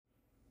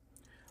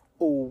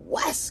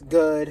What's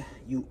good?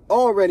 You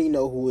already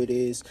know who it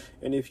is.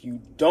 And if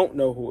you don't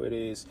know who it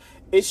is,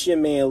 it's your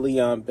man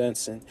Leon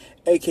Benson,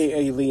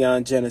 aka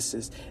Leon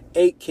Genesis,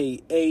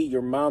 aka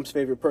your mom's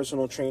favorite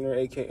personal trainer,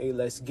 aka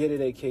Let's Get It,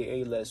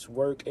 aka Let's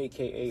Work,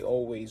 aka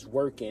Always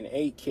Working,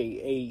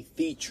 aka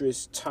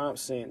Theatris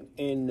Thompson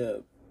in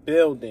the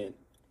building.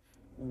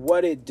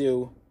 What it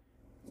do?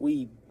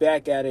 We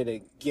back at it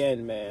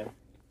again, man.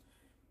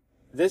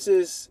 This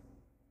is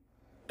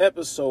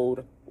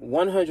episode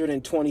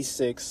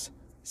 126,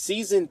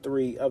 season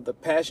 3 of the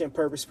Passion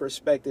Purpose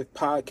Perspective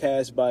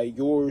podcast by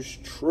yours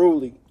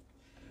truly.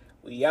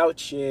 We out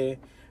here,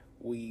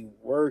 we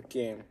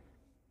working.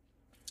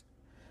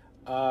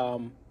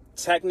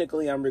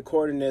 Technically, I'm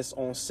recording this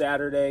on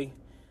Saturday.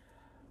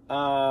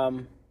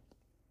 However,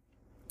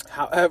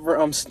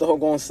 I'm still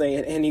gonna say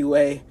it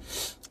anyway.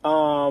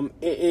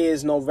 It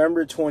is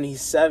November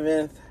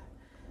 27th.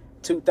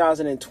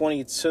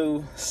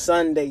 2022,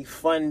 Sunday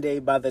fun day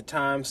by the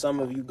time some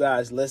of you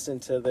guys listen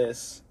to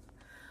this.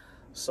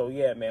 So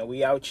yeah, man,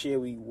 we out here,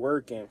 we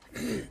working.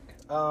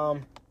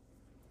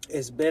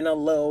 It's been a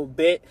little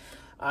bit.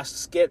 I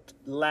skipped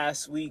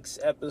last week's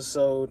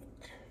episode.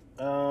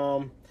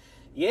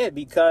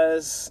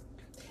 Because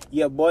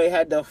your boy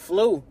had the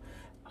flu.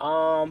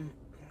 I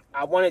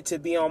wanted to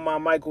be on my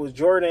Michael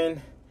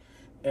Jordan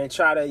and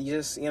try to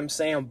just,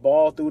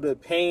 ball through the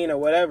pain or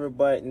whatever,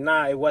 but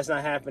nah, it was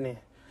not happening.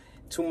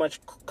 Too much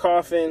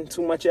coughing,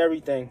 too much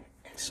everything.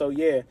 So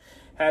yeah,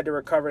 had to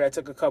recover. That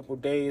took a couple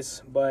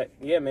days, but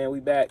yeah, man, we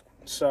back.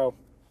 So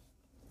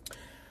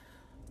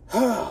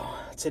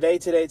today.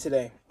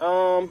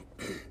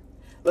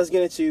 Let's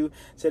get into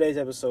today's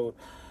episode.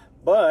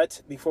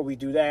 But before we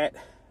do that,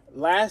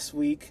 last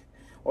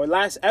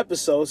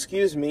episode,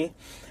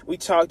 we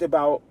talked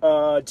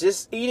about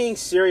just eating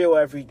cereal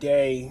every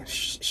day,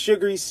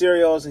 sugary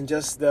cereals, and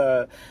just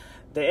the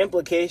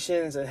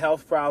implications and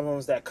health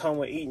problems that come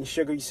with eating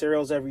sugary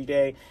cereals every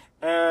day.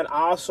 And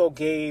I also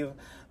gave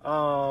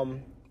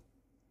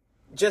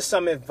just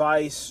some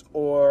advice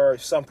or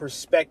some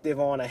perspective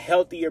on a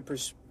healthier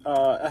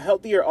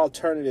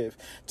alternative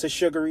to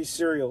sugary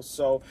cereals.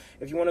 So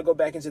if you want to go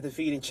back into the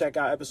feed and check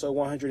out episode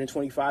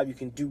 125, you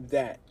can do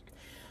that.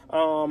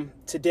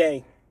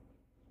 Today,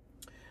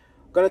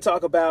 I'm going to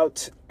talk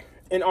about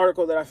an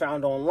article that I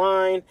found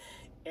online,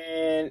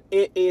 and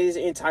it is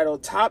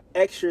entitled Top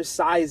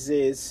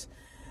Exercises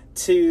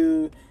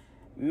to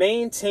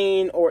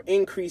Maintain or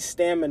Increase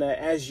Stamina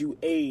as You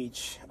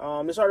Age.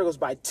 This article is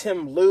by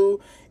Tim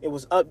Liu. It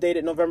was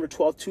updated November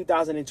 12th,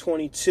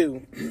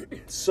 2022.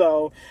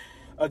 So,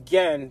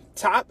 again,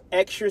 top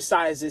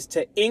exercises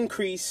to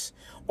increase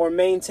or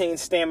maintain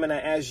stamina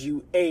as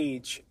you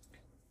age.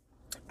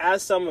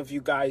 As some of you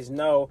guys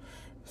know,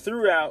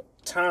 throughout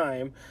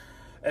time,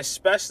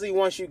 especially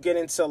once you get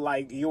into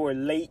like your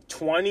late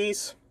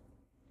 20s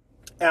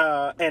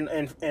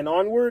and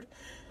onward,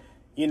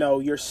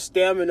 your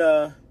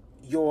stamina,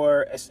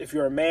 if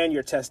you're a man,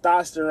 your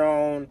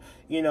testosterone,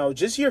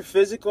 just your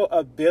physical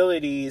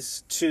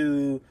abilities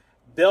to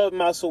build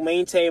muscle,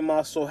 maintain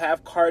muscle,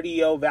 have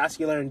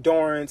cardiovascular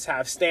endurance,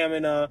 have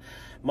stamina,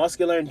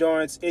 muscular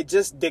endurance, it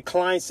just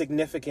declines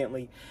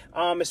significantly.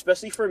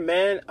 Especially for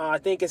men, I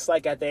think it's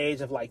like at the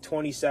age of like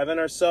 27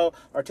 or so,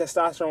 our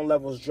testosterone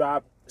levels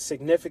drop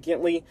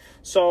significantly.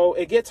 So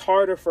it gets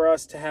harder for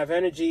us to have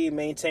energy,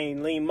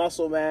 maintain lean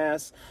muscle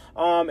mass,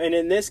 and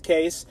in this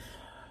case,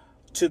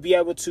 to be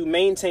able to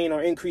maintain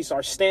or increase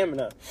our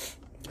stamina.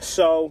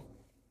 So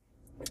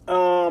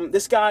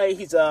this guy,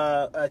 he's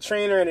a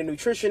trainer and a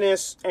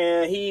nutritionist,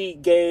 and he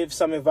gave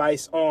some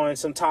advice on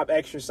some top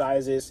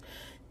exercises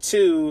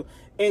to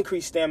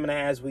increase stamina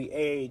as we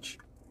age.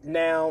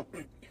 Now,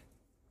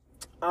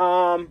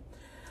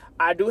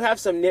 I do have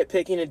some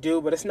nitpicking to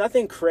do, but it's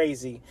nothing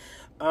crazy.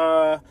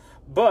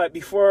 But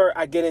before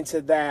I get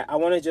into that, I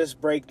want to just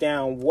break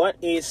down what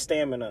is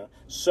stamina.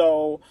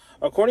 So,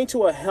 according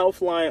to a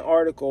Healthline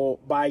article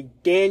by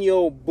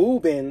Daniel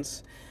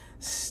Bubens,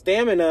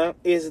 stamina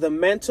is the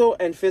mental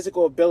and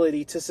physical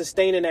ability to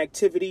sustain an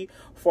activity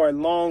for a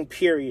long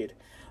period.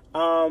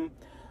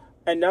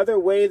 Another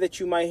way that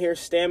you might hear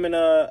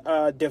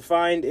stamina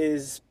defined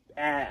is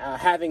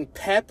having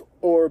pep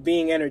or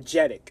being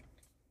energetic.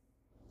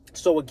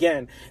 So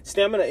again,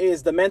 stamina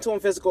is the mental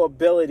and physical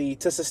ability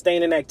to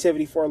sustain an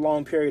activity for a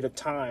long period of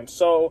time.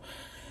 So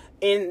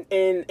in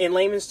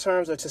layman's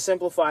terms, or to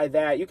simplify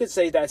that, you could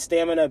say that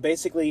stamina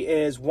basically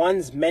is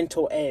one's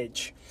mental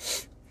edge.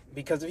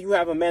 Because if you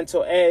have a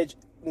mental edge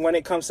when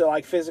it comes to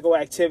like physical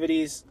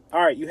activities,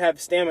 all right, you have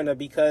stamina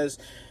because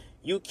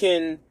you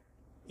can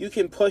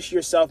push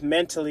yourself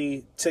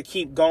mentally to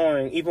keep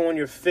going even when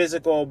your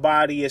physical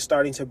body is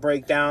starting to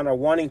break down or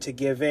wanting to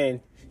give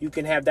in. You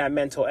can have that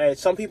mental edge.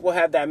 Some people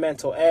have that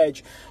mental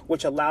edge,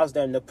 which allows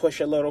them to push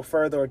a little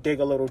further or dig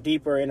a little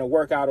deeper in a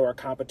workout or a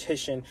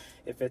competition,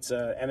 if it's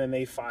a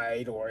MMA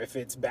fight or if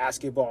it's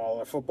basketball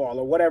or football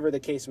or whatever the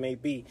case may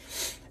be.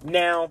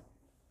 Now,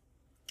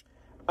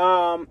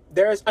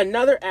 there's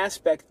another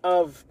aspect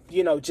of,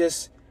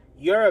 just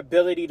your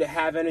ability to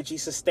have energy,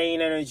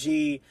 sustain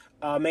energy,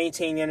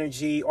 maintain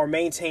energy, or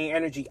maintain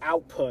energy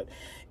output.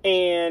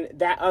 And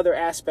that other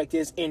aspect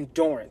is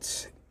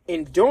endurance.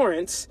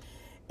 Endurance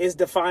is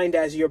defined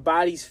as your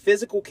body's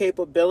physical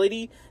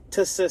capability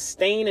to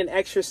sustain an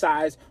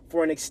exercise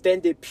for an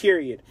extended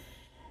period.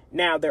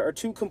 Now, there are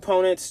two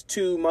components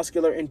to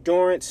muscular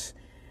endurance,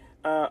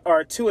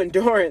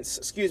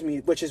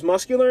 which is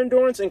muscular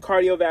endurance and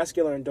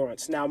cardiovascular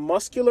endurance. Now,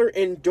 muscular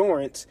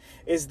endurance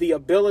is the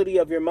ability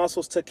of your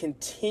muscles to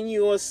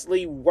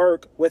continuously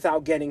work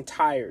without getting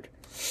tired.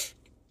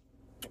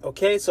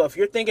 Okay, so if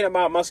you're thinking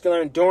about muscular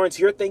endurance,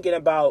 you're thinking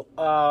about,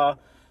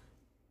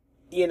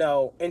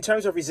 in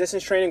terms of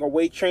resistance training or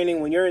weight training,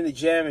 when you're in the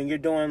gym and you're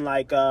doing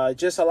like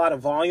just a lot of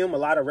volume, a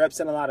lot of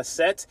reps and a lot of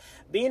sets,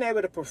 being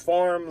able to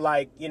perform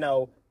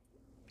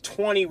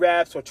 20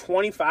 reps or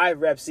 25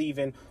 reps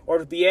even, or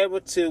to be able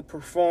to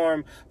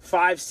perform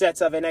 5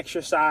 sets of an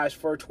exercise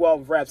for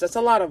 12 reps. That's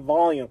a lot of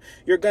volume.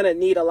 You're going to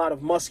need a lot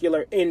of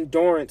muscular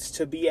endurance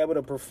to be able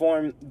to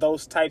perform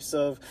those types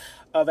of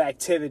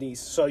activities.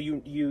 So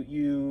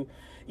you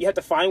have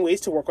to find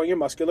ways to work on your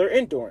muscular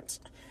endurance.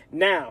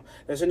 Now,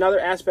 there's another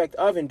aspect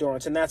of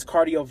endurance, and that's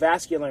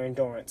cardiovascular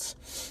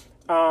endurance.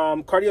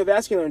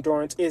 Cardiovascular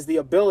endurance is the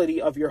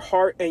ability of your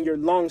heart and your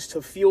lungs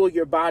to fuel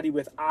your body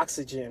with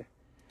oxygen.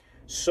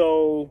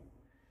 So,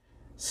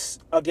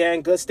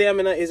 again, good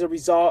stamina is a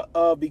result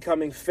of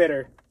becoming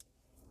fitter,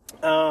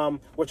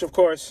 which, of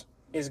course,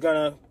 is going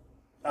to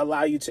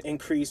allow you to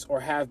increase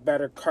or have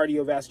better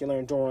cardiovascular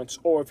endurance,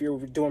 or if you're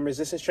doing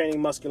resistance training,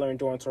 muscular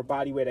endurance, or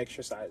body weight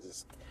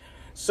exercises.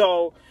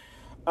 So,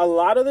 a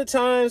lot of the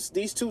times,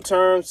 these two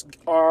terms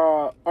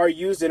are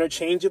used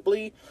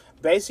interchangeably.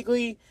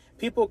 Basically,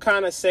 people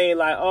kind of say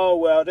like, oh,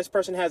 well, this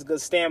person has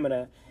good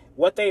stamina.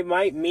 What they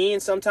might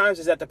mean sometimes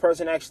is that the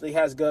person actually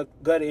has good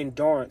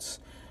endurance,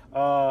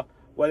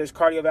 whether it's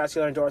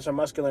cardiovascular endurance or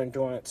muscular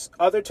endurance.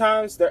 Other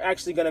times, they're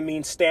actually going to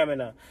mean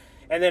stamina.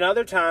 And then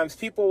other times,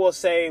 people will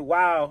say,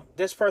 wow,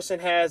 this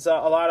person has a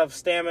lot of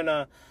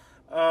stamina,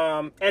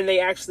 and they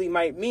actually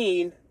might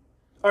mean,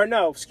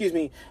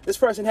 this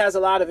person has a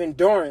lot of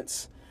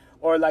endurance,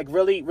 or like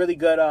really, really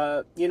good,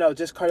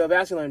 just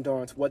cardiovascular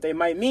endurance. What they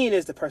might mean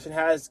is the person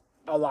has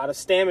a lot of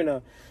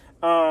stamina.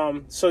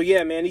 So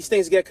yeah, man, these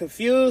things get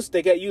confused.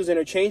 They get used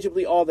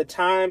interchangeably all the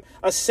time.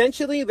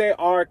 Essentially, they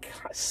are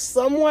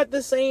somewhat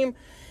the same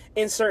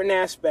in certain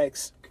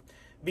aspects,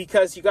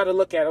 because you got to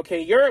look at,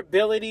 okay, your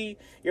ability,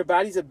 your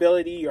body's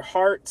ability, your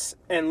heart's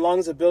and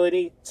lungs'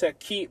 ability to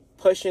keep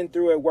pushing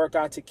through a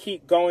workout, to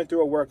keep going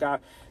through a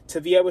workout,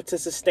 to be able to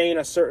sustain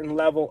a certain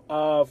level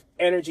of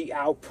energy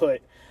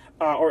output,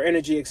 or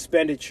energy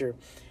expenditure.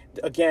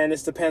 Again,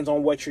 this depends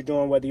on what you're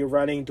doing, whether you're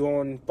running,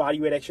 doing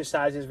bodyweight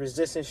exercises,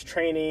 resistance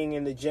training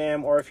in the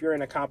gym, or if you're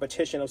in a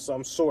competition of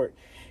some sort.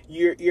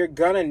 You're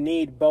going to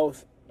need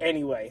both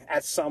anyway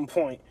at some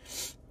point.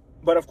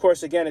 But of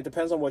course, again, it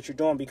depends on what you're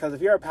doing, because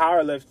if you're a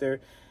power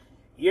lifter,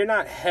 you're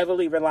not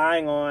heavily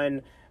relying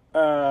on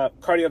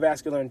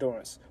cardiovascular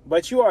endurance,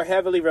 but you are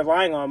heavily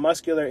relying on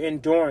muscular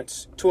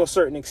endurance to a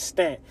certain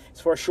extent. It's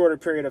for a shorter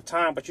period of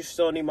time, but you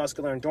still need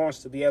muscular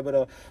endurance to be able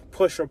to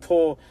push or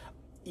pull,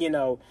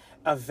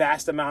 a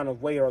vast amount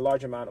of weight or a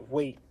large amount of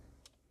weight.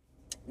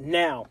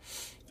 Now,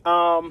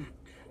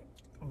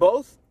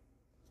 both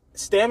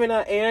stamina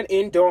and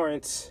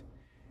endurance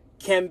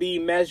can be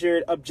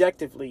measured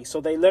objectively.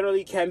 So they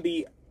literally can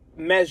be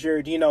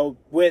measured,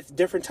 with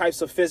different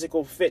types of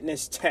physical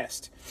fitness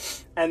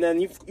tests. And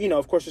then,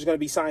 of course, there's going to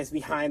be science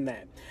behind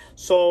that.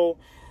 So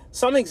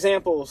some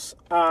examples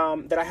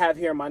that I have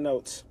here in my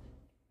notes.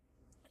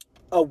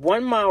 A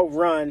 1 mile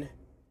run,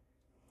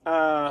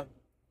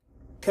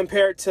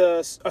 compared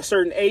to a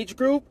certain age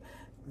group,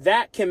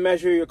 that can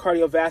measure your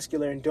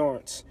cardiovascular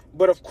endurance.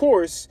 But of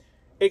course,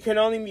 it can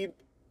only be,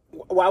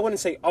 I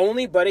wouldn't say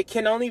only, but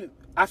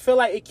I feel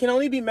like it can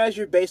only be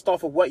measured based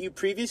off of what you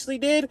previously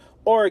did,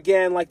 or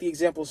again, like the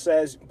example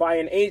says, by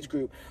an age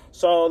group.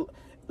 So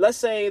let's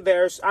say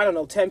there's,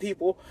 10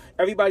 people.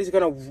 Everybody's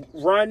going to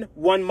run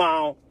 1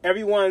 mile.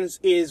 Everyone's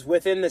is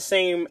within the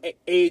same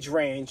age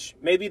range.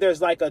 Maybe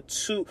there's like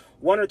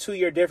 1 or 2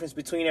 year difference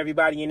between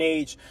everybody in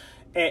age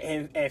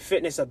and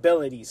fitness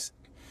abilities.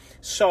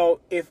 So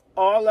if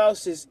all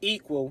else is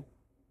equal,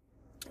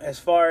 as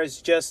far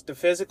as just the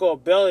physical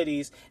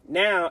abilities,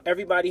 now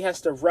everybody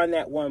has to run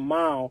that 1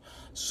 mile.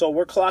 So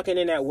we're clocking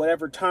in at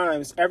whatever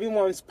times.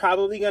 Everyone's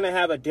probably going to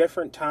have a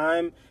different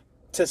time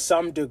to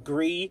some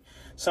degree.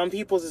 Some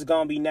people's is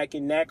going to be neck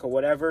and neck or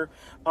whatever.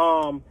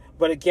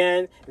 But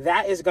again,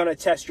 that is going to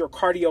test your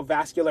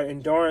cardiovascular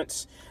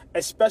endurance,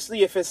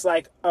 especially if it's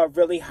like a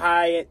really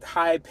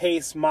high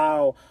pace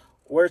mile.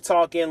 We're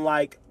talking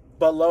like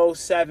below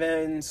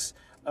 7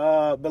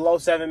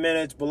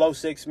 minutes, below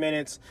 6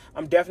 minutes.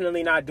 I'm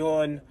definitely not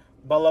doing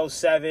below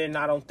 7.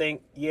 I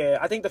think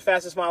the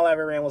fastest mile I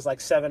ever ran was like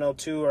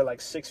 7:02 or like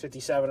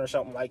 6:57 or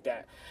something like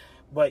that.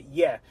 But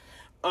yeah.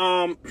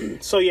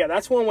 So yeah,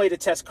 that's one way to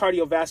test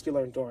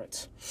cardiovascular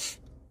endurance.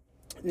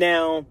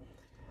 Now,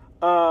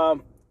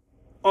 on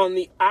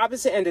the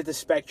opposite end of the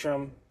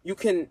spectrum, you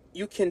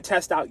can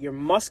test out your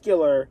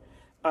muscular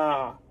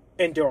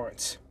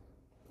endurance,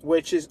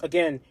 which is,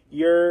 again,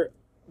 the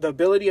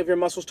ability of your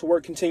muscles to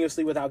work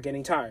continuously without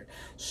getting tired.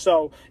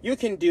 So you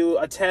can do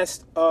a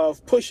test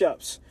of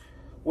push-ups,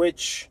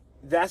 which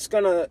that's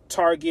going to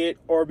target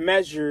or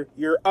measure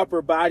your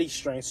upper body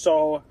strength.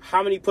 So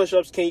how many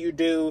push-ups can you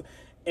do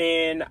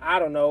in, I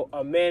don't know,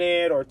 a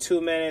minute or 2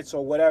 minutes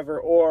or whatever,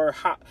 or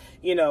how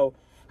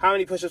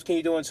many push-ups can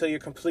you do until you're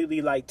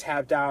completely like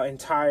tapped out and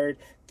tired,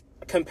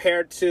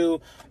 compared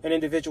to an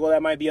individual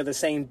that might be of the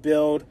same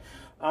build,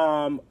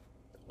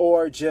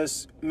 or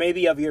just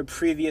maybe of your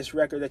previous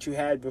record that you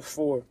had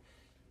before.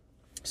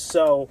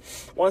 So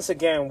once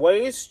again,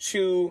 ways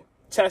to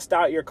test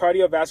out your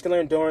cardiovascular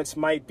endurance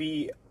might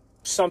be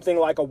something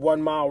like a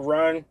 1 mile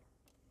run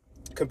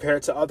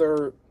compared to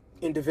other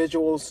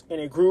individuals in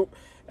a group.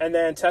 And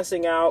then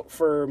testing out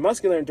for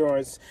muscular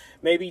endurance,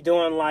 maybe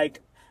doing like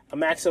a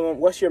maximum,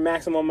 what's your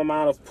maximum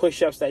amount of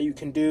push-ups that you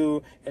can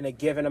do in a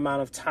given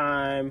amount of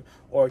time,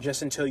 or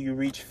just until you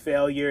reach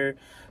failure,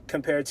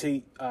 compared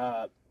to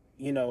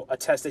a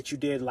test that you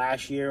did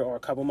last year or a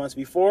couple months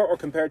before, or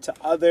compared to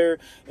other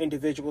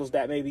individuals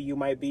that maybe you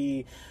might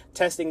be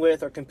testing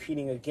with or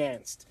competing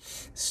against.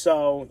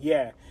 So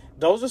yeah,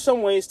 those are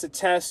some ways to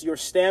test your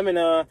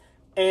stamina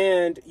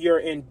and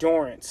your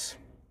endurance.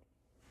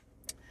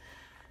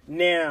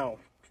 Now,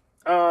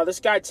 this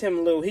guy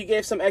Tim Liu, he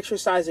gave some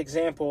exercise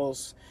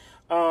examples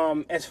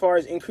as far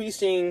as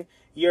increasing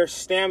your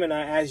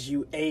stamina as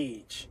you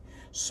age.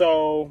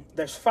 So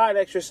there's 5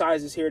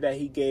 exercises here that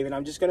he gave, and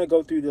I'm just going to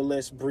go through the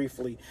list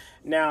briefly.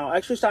 Now,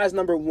 exercise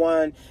number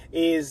 1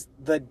 is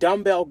the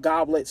dumbbell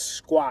goblet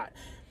squat.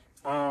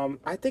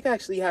 I think I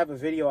actually have a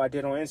video I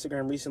did on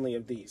Instagram recently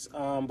of these,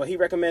 but he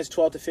recommends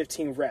 12 to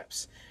 15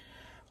 reps.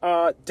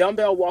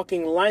 Dumbbell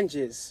walking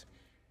lunges.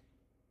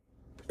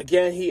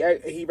 Again,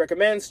 he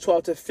recommends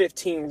 12 to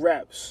 15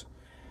 reps,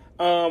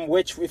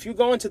 which if you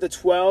go into the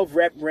 12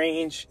 rep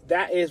range,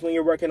 that is when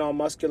you're working on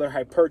muscular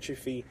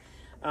hypertrophy,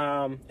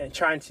 and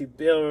trying to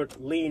build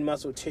lean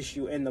muscle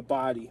tissue in the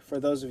body, for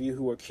those of you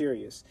who are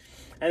curious.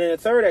 And then the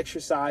third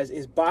exercise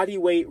is body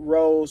weight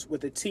rows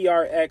with the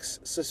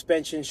TRX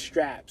suspension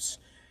straps.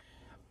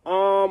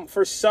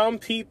 For some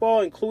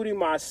people, including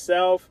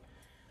myself,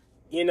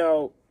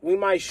 we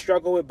might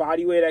struggle with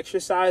body weight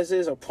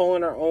exercises or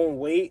pulling our own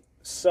weight.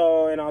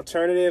 So an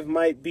alternative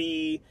might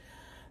be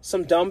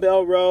some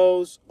dumbbell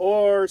rows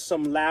or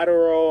some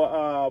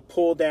lateral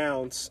pull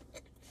downs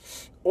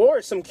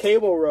or some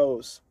cable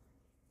rows.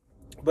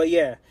 But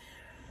yeah,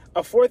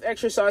 a fourth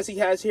exercise he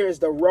has here is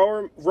the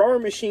rower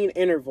machine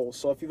interval.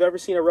 So if you've ever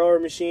seen a rower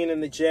machine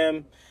in the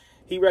gym,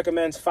 he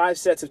recommends 5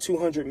 sets of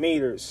 200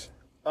 meters,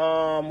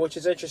 which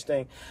is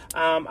interesting.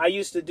 I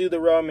used to do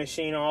the rower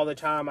machine all the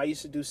time. I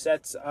used to do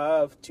sets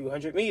of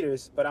 200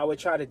 meters, but I would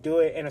try to do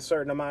it in a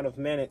certain amount of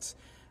minutes.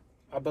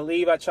 I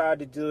believe I tried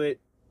to do it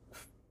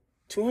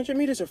 200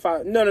 meters or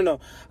 5. No.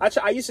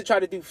 I used to try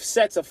to do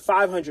sets of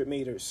 500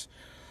 meters,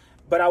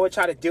 but I would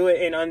try to do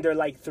it in under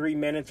like 3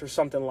 minutes or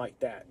something like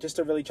that, just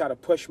to really try to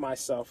push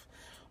myself.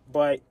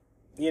 But,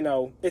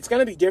 it's going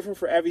to be different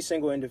for every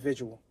single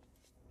individual.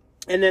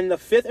 And then the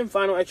fifth and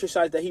final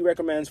exercise that he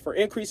recommends for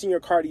increasing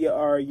your cardio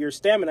or your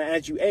stamina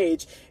as you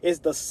age is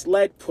the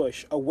sled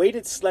push, a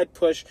weighted sled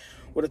push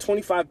with a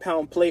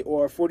 25-pound plate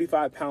or a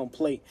 45-pound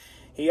plate.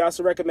 He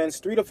also recommends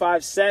 3 to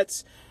 5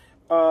 sets,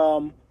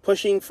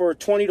 pushing for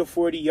 20 to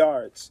 40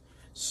 yards.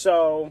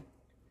 So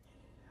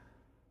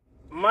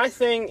my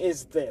thing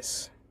is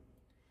this.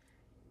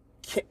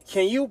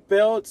 Can you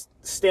build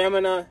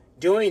stamina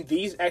doing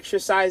these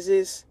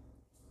exercises?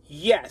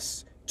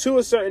 Yes, to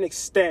a certain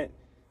extent.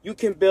 You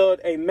can build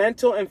a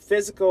mental and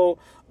physical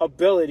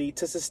ability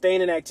to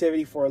sustain an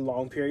activity for a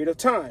long period of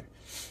time.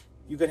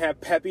 You can have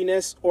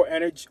peppiness or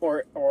energy,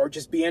 or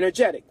just be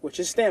energetic, which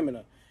is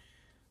stamina.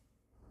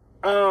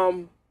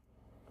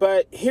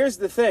 But here's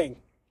the thing.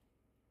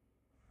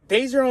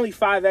 These are only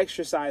 5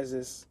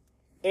 exercises,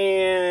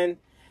 and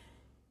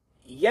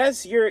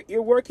yes,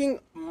 you're working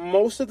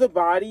most of the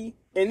body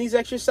in these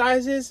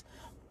exercises,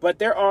 but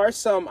there are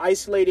some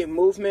isolated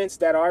movements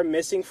that are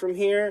missing from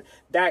here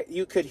that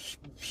you could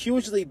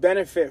hugely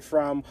benefit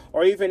from,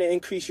 or even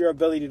increase your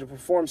ability to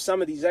perform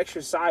some of these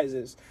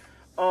exercises.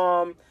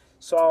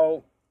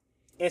 So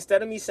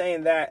instead of me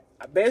saying that,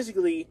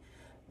 basically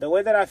the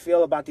way that I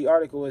feel about the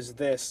article is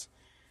this.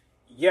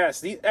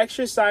 Yes, these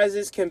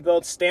exercises can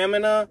build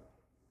stamina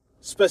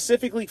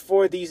specifically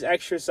for these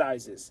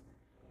exercises.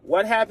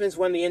 What happens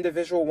when the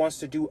individual wants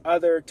to do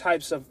other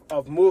types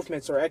of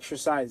movements or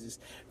exercises?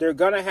 They're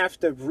going to have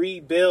to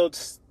rebuild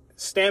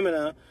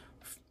stamina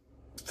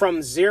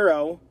from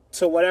 0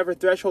 to whatever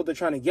threshold they're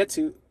trying to get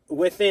to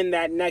within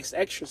that next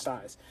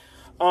exercise.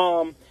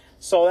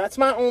 So that's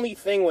my only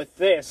thing with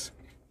this,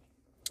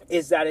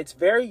 is that it's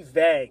very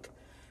vague.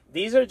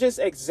 These are just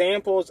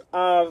examples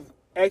of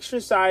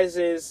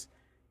exercises,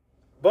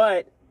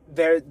 but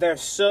they're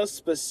so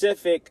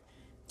specific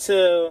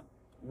to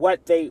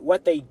what they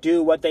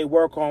do, what they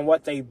work on,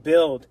 what they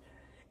build.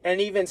 And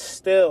even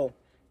still,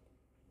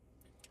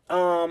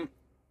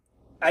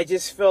 I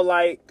just feel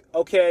like,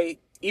 okay,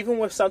 even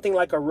with something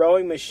like a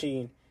rowing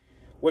machine,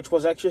 which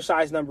was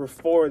exercise number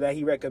 4 that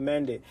he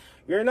recommended,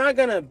 you're not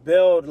going to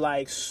build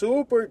like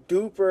super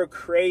duper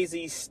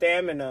crazy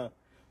stamina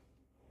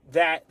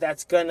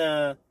that's going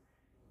to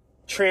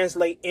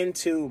translate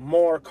into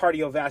more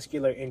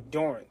cardiovascular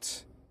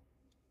endurance.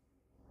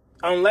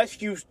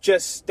 Unless you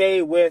just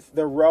stay with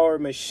the rower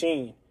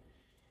machine.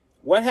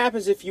 What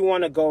happens if you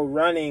want to go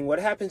running? What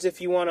happens if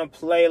you want to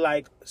play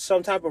like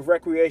some type of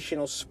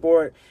recreational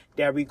sport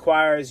that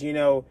requires,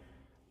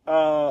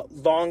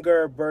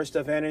 longer burst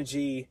of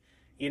energy,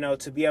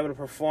 to be able to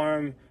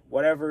perform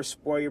whatever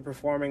sport you're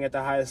performing at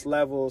the highest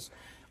levels,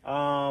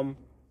 or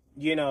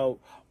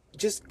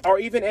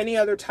even any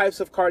other types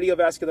of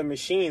cardiovascular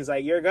machines.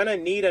 Like, you're going to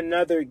need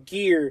another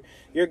gear.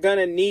 You're going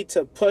to need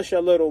to push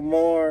a little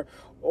more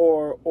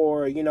or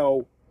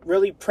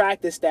really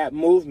practice that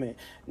movement.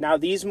 Now,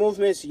 these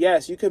movements,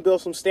 yes, you can build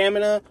some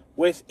stamina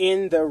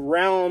within the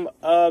realm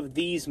of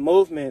these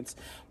movements,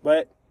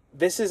 but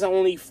this is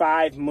only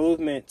 5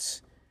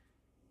 movements.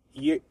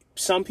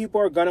 Some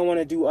people are going to want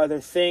to do other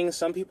things.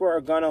 Some people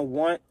are going to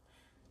want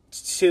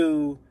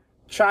to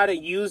try to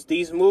use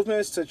these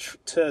movements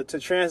to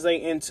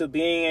translate into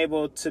being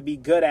able to be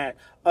good at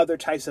other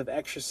types of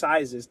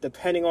exercises,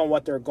 depending on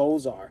what their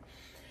goals are.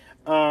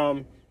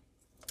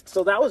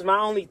 So that was my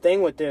only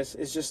thing with this.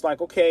 It's just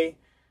like, okay,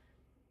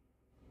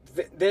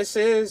 this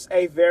is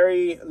a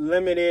very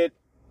limited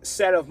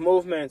set of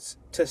movements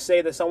to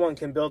say that someone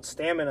can build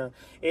stamina.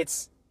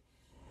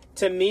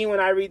 To me, when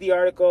I read the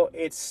article,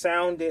 it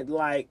sounded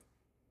like,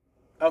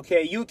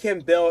 okay, you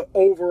can build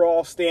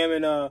overall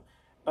stamina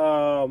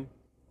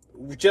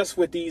just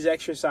with these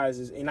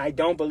exercises. And I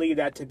don't believe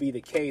that to be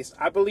the case.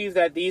 I believe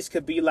that these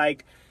could be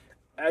like,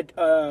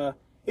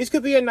 these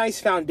could be a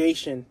nice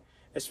foundation,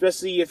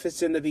 especially if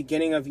it's in the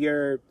beginning of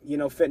your,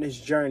 fitness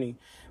journey.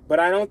 But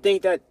I don't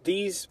think that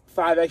these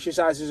 5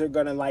 exercises are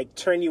going to like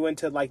turn you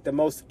into like the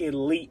most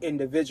elite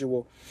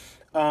individual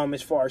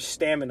as far as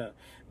stamina.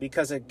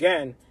 Because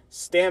again,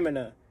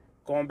 stamina,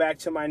 going back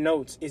to my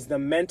notes, is the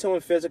mental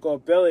and physical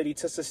ability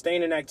to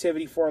sustain an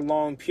activity for a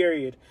long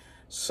period.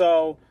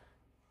 So,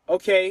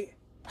 okay,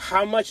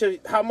 how much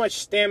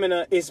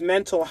stamina is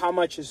mental? How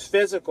much is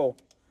physical?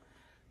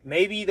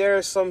 Maybe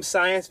there's some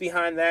science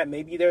behind that.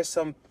 Maybe there's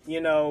some,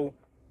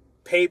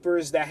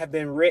 papers that have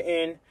been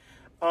written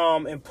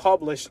and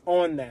published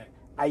on that.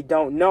 I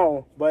don't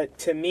know. But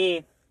to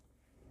me,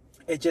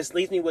 it just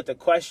leaves me with the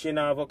question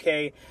of,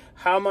 okay,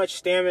 how much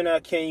stamina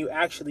can you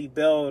actually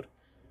build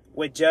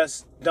with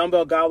just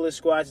dumbbell goblet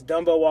squats,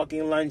 dumbbell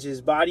walking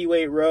lunges,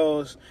 bodyweight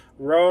rows,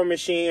 rower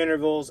machine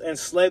intervals, and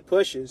sled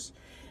pushes?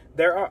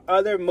 There are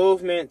other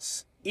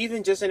movements,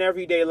 even just in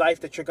everyday life,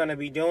 that you're going to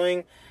be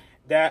doing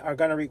that are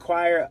going to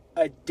require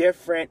a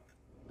different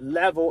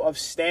level of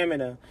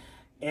stamina.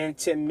 And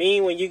to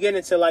me, when you get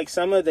into like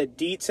some of the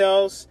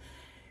details,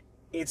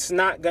 it's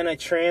not going to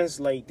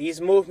translate. These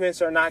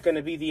movements are not going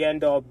to be the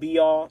end all be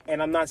all.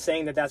 And I'm not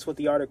saying that that's what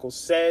the article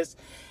says.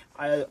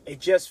 It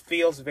just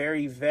feels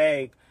very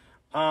vague.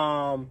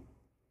 Now,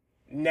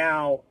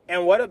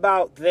 and what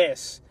about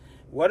this?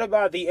 What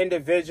about the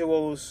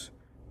individuals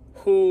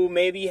who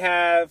maybe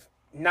have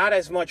not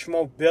as much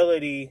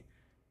mobility,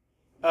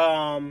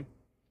 or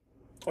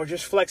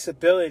just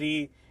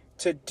flexibility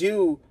to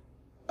do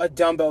a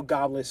dumbbell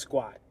goblet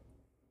squat?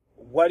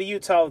 What do you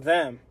tell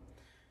them?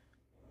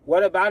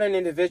 What about an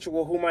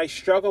individual who might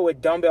struggle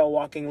with dumbbell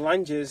walking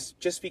lunges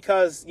just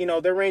because,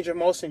 their range of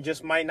motion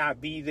just might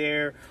not be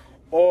there?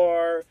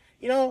 Or,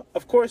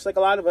 of course, like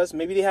a lot of us,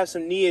 maybe they have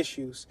some knee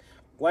issues.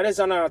 What is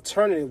an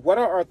alternative? What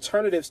are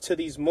alternatives to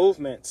these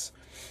movements?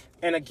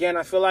 And again,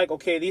 I feel like,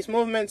 okay, these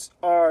movements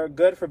are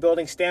good for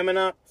building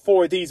stamina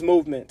for these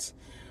movements.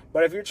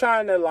 But if you're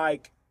trying to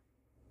like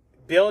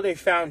build a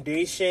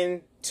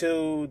foundation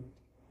to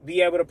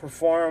be able to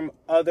perform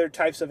other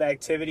types of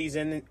activities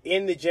in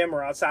the gym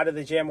or outside of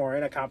the gym or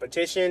in a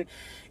competition,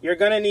 you're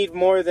going to need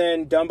more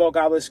than dumbbell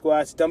goblet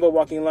squats, dumbbell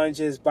walking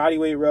lunges,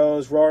 bodyweight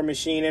rows, rower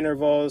machine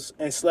intervals,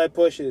 and sled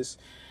pushes.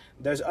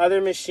 There's other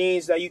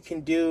machines that you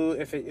can do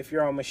if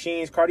you're on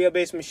machines,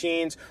 cardio-based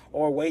machines,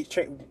 or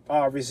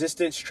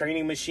resistance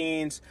training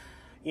machines.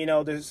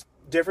 There's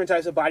different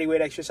types of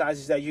bodyweight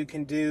exercises that you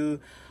can do.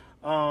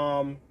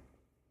 But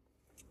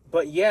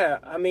yeah,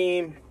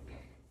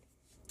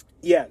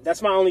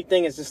 that's my only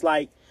thing. Is just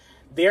like,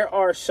 there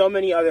are so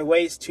many other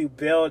ways to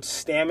build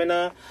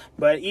stamina.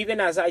 But even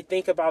as I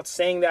think about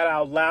saying that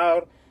out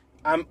loud,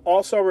 I'm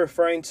also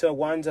referring to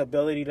one's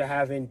ability to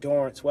have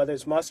endurance, whether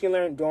it's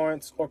muscular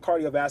endurance or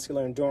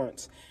cardiovascular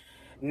endurance.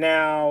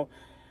 Now,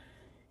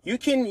 you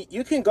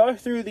can go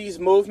through these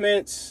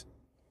movements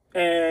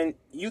and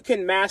you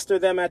can master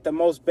them at the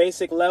most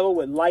basic level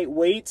with light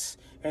weights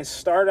and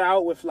start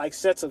out with like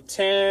sets of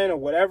 10 or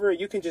whatever.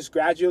 You can just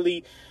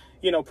gradually,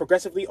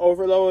 progressively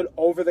overload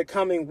over the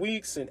coming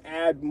weeks and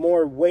add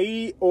more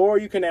weight, or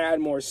you can add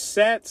more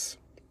sets,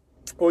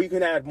 or you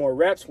can add more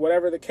reps,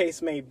 whatever the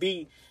case may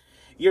be.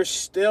 You're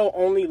still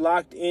only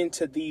locked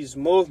into these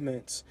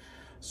movements.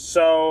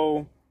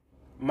 So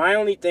my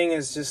only thing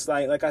is just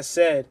like I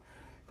said,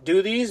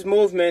 Do these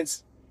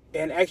movements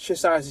and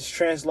exercises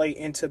translate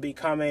into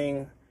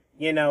becoming,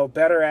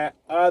 better at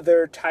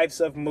other types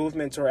of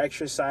movements or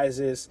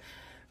exercises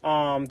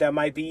that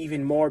might be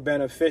even more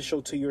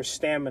beneficial to your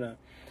stamina?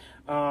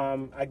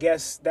 I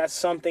guess that's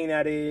something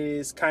that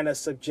is kind of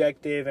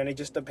subjective, and it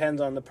just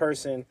depends on the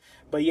person.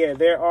 But yeah,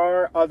 there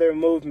are other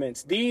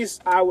movements.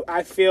 These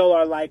I feel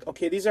are like,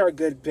 okay, these are a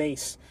good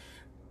base.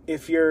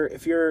 If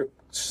you're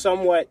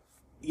somewhat,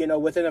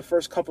 within the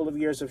first couple of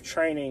years of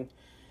training,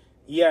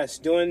 yes,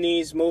 doing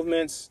these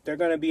movements, they're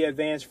going to be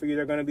advanced for you.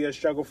 They're going to be a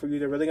struggle for you.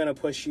 They're really going to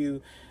push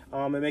you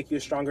and make you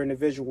a stronger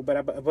individual.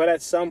 But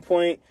at some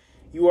point,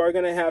 you are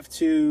going to have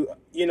to,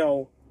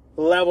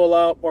 level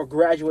up or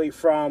graduate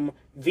from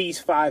these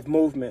 5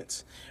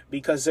 movements,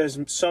 because there's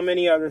so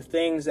many other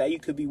things that you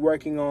could be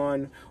working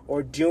on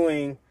or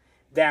doing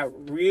that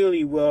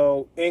really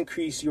will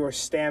increase your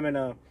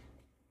stamina.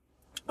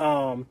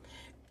 And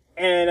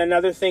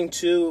another thing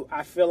too,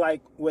 I feel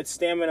like with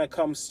stamina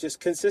comes just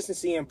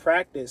consistency and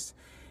practice.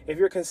 If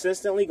you're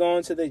consistently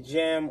going to the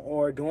gym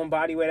or doing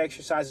body weight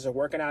exercises or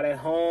working out at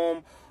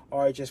home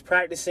or just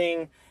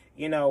practicing,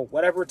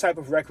 whatever type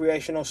of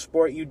recreational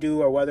sport you do,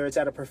 or whether it's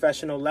at a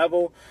professional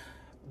level,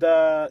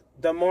 the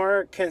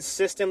more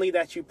consistently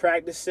that you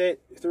practice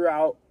it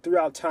throughout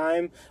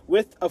time,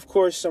 with of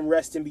course some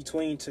rest in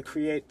between to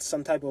create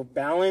some type of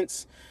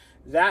balance,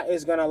 that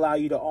is going to allow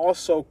you to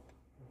also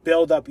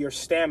build up your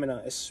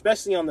stamina,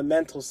 especially on the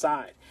mental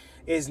side,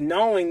 is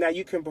knowing that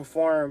you can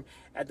perform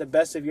at the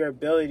best of your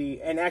ability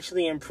and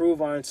actually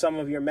improve on some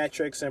of your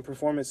metrics and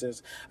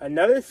performances.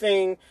 Another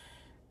thing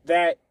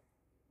that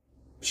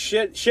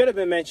should have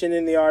been mentioned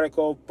in the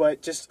article,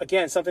 but just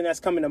again something that's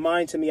coming to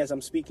mind to me as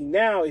I'm speaking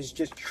now, is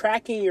just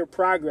tracking your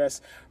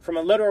progress from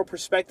a literal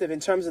perspective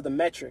in terms of the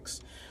metrics.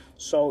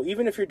 So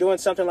even if you're doing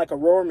something like a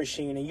rower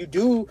machine and you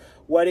do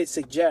what it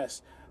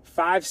suggests,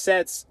 5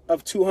 sets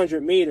of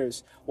 200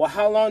 meters, well,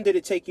 how long did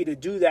it take you to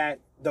do that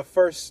the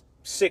first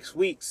 6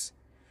 weeks?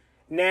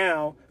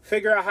 Now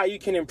figure out how you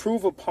can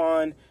improve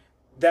upon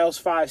those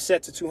 5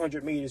 sets of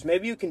 200 meters.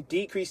 Maybe you can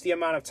decrease the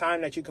amount of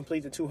time that you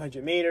complete the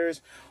 200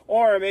 meters,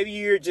 or maybe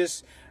you're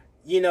just,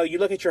 you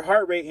look at your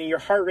heart rate and your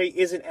heart rate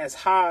isn't as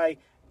high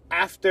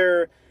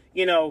after,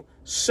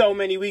 so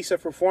many weeks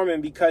of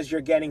performing, because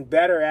you're getting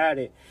better at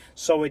it.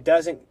 So it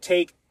doesn't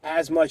take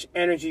as much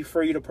energy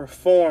for you to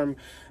perform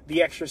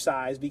the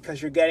exercise,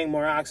 because you're getting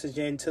more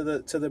oxygen to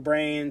the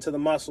brain, to the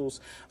muscles,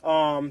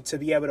 to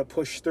be able to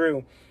push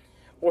through.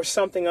 Or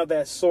something of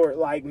that sort.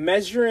 Like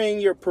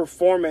measuring your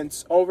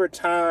performance over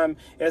time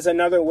is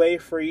another way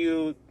for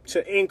you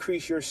to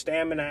increase your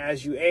stamina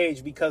as you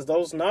age, because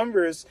those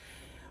numbers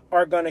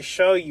are going to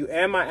show you,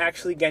 am I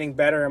actually getting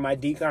better? Am I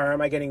or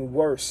am I getting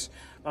worse?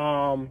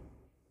 And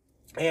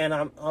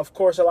of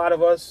course, a lot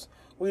of us,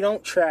 we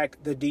don't track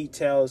the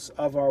details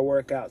of our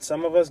workout.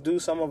 Some of us do,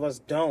 some of us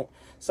don't.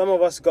 Some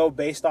of us go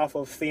based off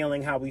of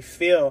feeling how we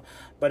feel.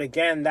 But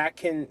again, that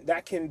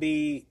can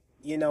be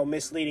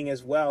misleading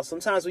as well.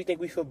 Sometimes we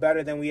think we feel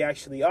better than we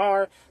actually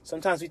are.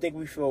 Sometimes we think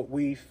we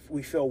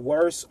feel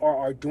worse or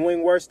are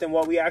doing worse than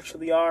what we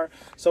actually are.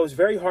 So it's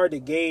very hard to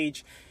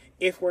gauge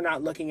if we're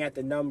not looking at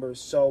the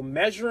numbers. So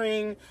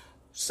measuring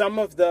some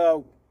of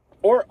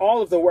or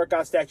all of the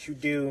workouts that you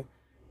do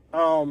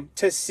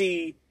to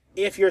see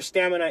if your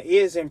stamina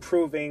is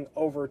improving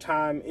over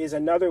time is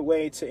another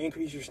way to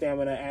increase your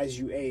stamina as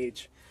you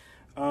age.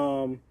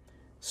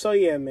 So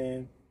yeah,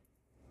 man,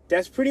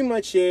 that's pretty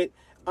much it.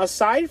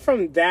 Aside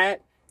from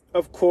that,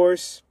 of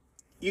course,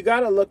 you got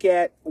to look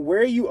at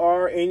where you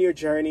are in your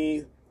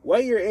journey,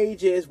 what your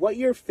age is, what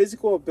your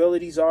physical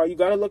abilities are. You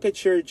got to look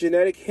at your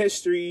genetic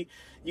history.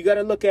 You got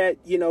to look at,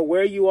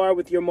 where you are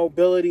with your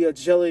mobility,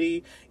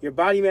 agility, your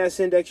body mass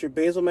index, your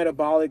basal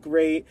metabolic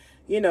rate,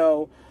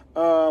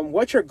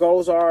 what your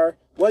goals are,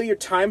 what your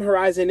time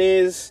horizon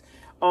is,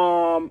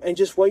 and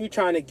just what you're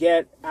trying to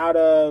get out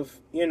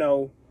of,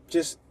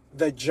 just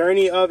the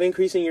journey of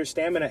increasing your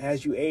stamina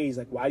as you age.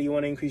 Like, why do you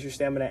want to increase your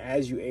stamina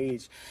as you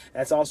age?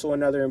 That's also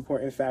another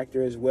important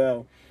factor as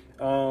well.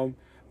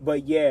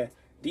 But yeah,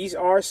 these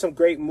are some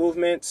great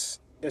movements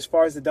as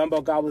far as the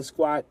dumbbell goblet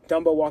squat,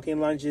 dumbbell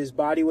walking lunges,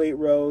 body weight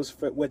rows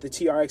with the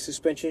TRX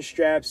suspension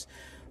straps,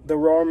 the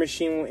rower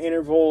machine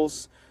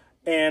intervals,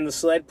 and the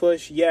sled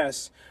push.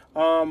 Yes.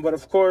 But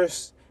of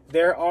course,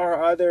 there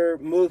are other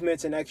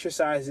movements and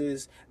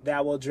exercises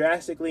that will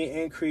drastically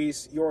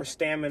increase your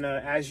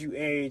stamina as you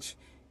age,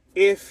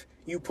 if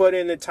you put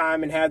in the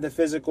time and have the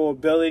physical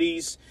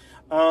abilities,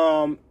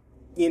 and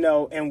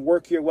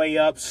work your way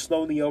up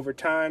slowly over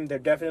time. There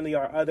definitely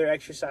are other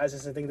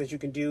exercises and things that you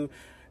can do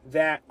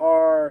that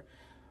are,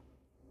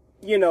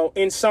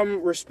 in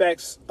some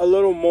respects, a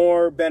little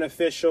more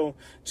beneficial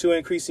to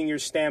increasing your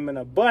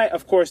stamina. But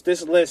of course,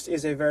 this list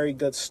is a very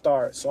good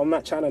start, so I'm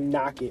not trying to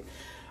knock it.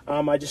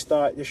 I just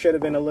thought there should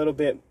have been a little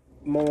bit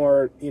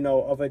more,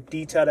 of a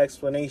detailed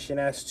explanation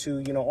as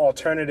to,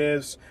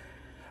 alternatives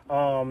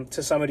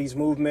to some of these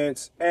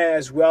movements,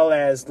 as well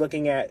as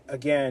looking at,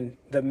 again,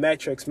 the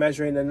metrics,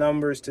 measuring the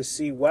numbers to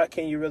see what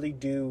can you really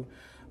do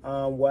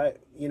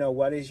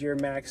What is your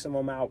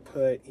maximum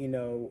output?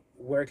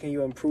 Where can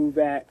you improve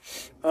at?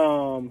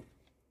 And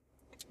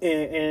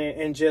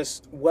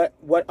just what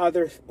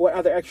other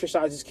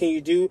exercises can you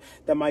do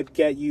that might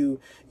get you,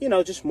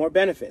 just more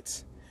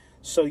benefits.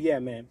 So yeah,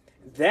 man,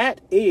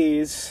 that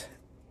is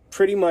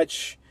pretty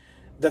much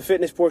the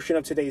fitness portion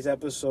of today's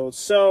episode.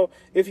 So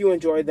if you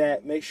enjoyed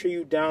that, make sure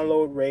you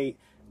download, rate,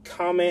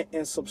 comment,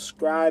 and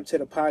subscribe to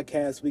the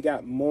podcast. We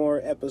got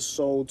more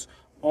episodes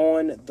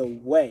on the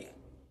way.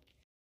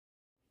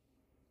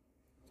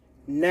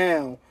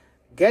 Now,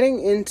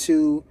 getting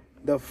into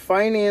the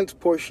finance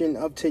portion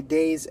of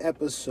today's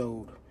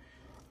episode.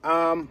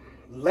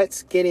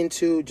 Let's get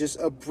into just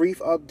a brief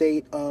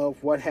update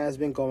of what has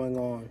been going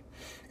on.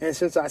 And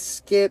since I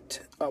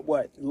skipped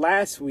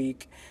last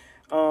week,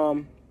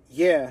 you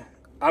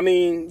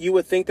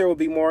would think there would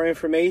be more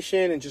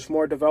information and just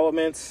more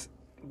developments,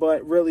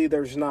 but really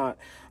there's not.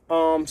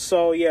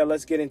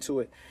 Let's get into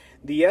it.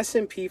 The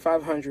S&P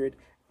 500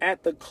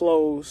 at the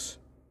close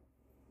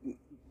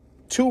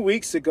 2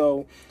 weeks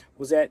ago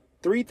was at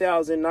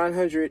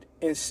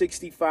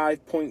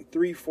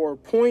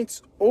 3,965.34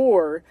 points,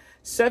 or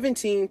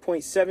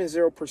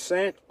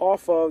 17.70%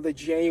 off of the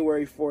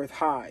January 4th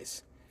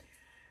highs.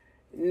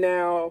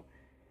 Now,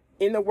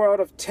 in the world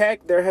of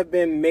tech, there have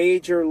been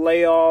major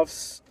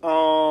layoffs.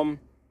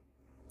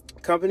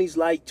 Companies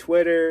like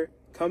Twitter,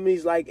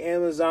 companies like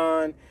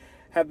Amazon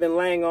have been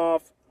laying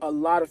off a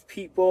lot of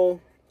people,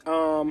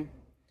 by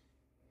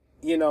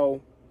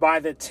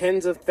the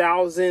tens of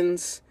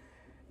thousands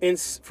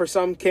for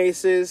some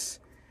cases.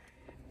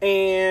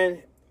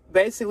 And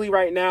basically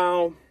right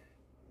now,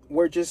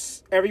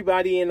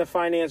 everybody in the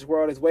finance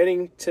world is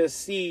waiting to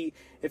see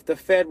if the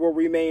Fed will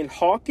remain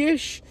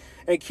hawkish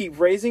and keep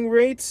raising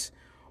rates,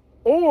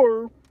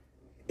 or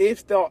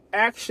if they'll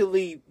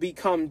actually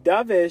become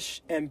dovish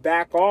and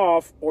back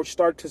off or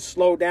start to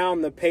slow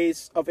down the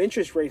pace of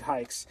interest rate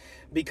hikes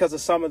because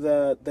of some of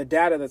the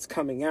data that's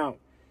coming out.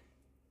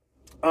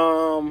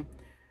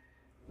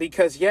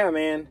 Because, yeah,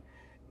 man,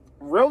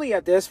 really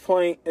at this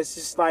point, it's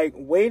just like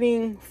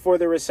waiting for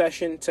the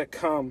recession to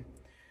come.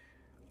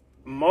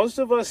 Most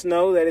of us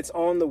know that it's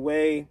on the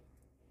way.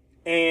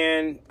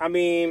 And I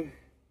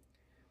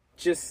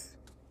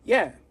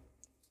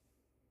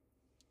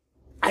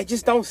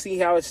just don't see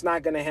how it's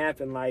not going to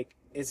happen. Like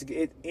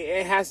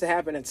it has to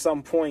happen at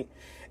some point,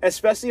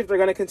 especially if they're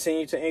going to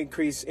continue to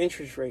increase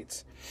interest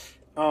rates.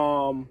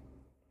 Because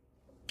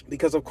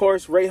of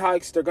course, rate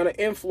hikes, they're going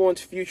to influence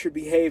future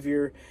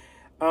behavior,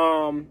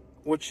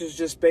 which is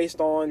just based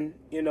on,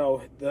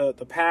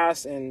 the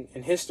past and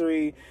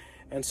history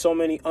and so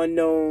many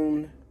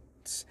unknowns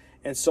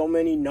and so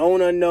many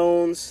known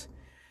unknowns.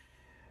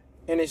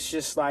 And it's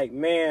just like,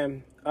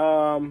 man,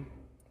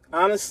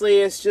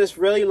 honestly, it's just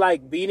really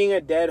like beating a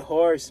dead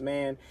horse,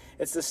 man.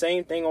 It's the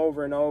same thing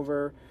over and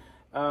over.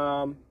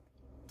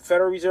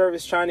 Federal Reserve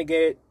is trying to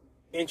get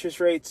interest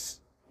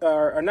rates,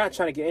 or not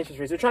trying to get interest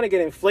rates. They're trying to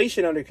get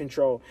inflation under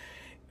control.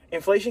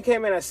 Inflation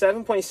came in at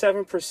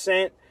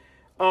 7.7%.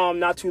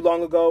 Not too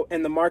long ago,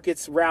 and the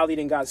markets rallied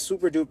and got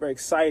super duper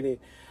excited.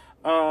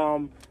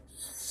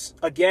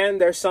 Again,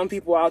 there's some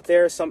people out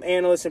there, some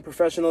analysts and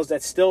professionals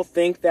that still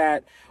think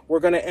that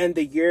we're going to end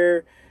the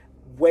year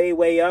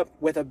way up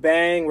with a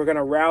bang. We're going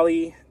to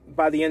rally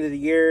by the end of the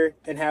year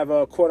and have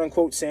a quote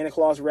unquote Santa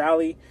Claus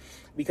rally,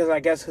 because I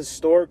guess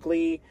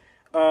historically,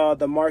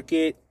 the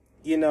market,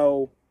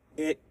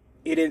 it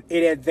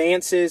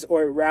advances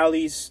or it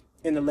rallies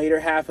in the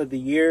later half of the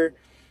year.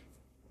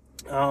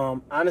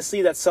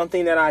 Honestly, that's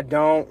something that I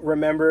don't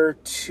remember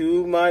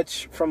too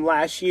much from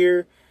last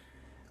year.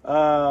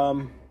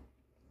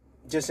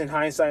 Just in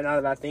hindsight, now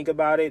that I think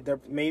about it,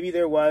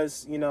 there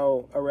was,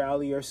 a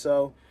rally or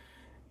so,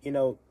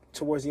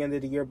 towards the end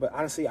of the year, but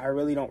honestly, I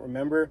really don't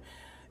remember.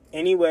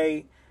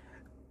 Anyway,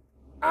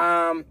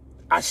 I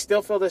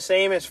still feel the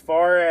same as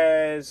far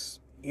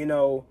as,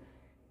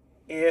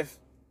 if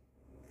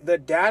the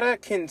data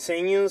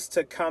continues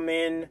to come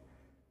in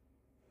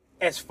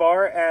as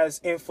far as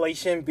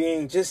inflation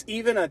being just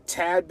even a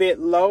tad bit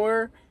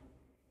lower,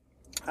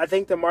 I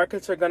think the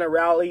markets are going to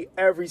rally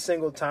every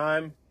single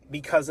time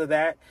because of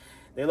that.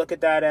 They look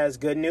at that as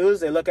good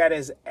news. They look at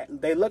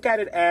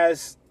it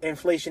as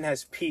inflation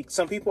has peaked.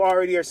 Some people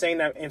already are saying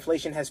that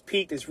inflation has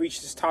peaked, it's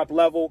reached its top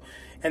level,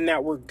 and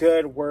that we're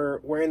good.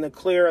 We're in the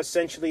clear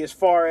essentially, as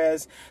far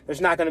as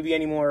there's not going to be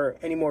any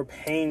more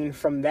pain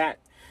from that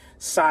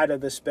side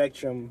of the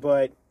spectrum.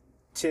 But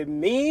to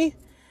me,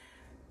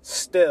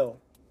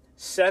 still,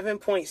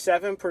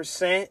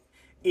 7.7%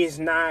 is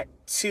not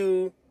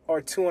 2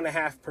 or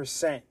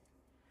 2.5%.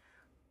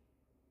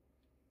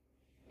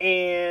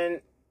 And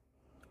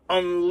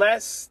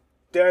unless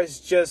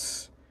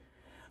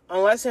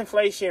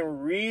inflation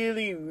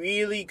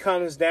really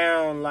comes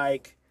down,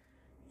 like,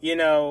 I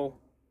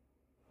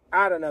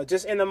don't know,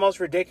 just in the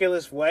most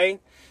ridiculous way,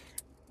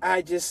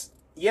 I feel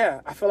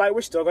like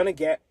we're still going to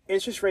get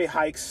interest rate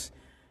hikes,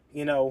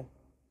 who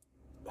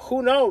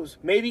knows,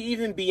 maybe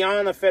even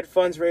beyond a Fed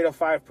funds rate of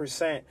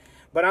 5%.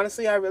 But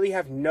honestly, I really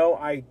have no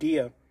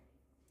idea.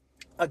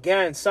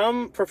 again,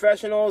 some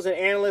professionals and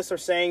analysts are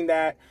saying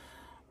that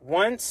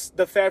once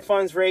the Fed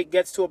funds rate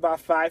gets to about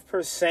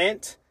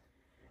 5%,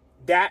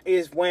 that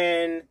is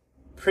when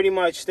pretty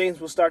much things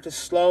will start to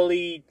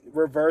slowly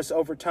reverse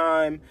over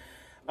time.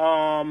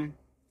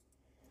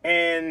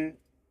 And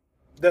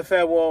the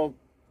Fed will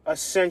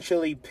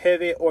essentially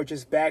pivot or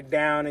just back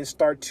down and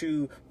start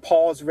to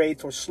pause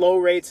rates or slow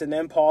rates and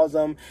then pause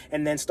them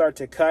and then start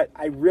to cut.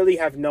 I really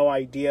have no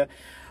idea.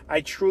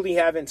 I truly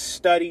haven't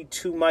studied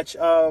too much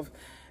of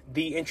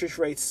the interest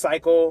rate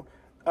cycle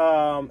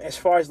as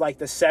far as like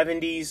the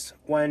 70s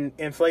when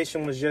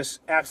inflation was just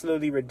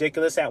absolutely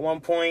ridiculous at one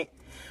point.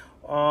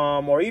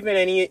 Or even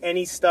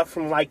any stuff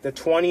from like the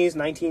 20s,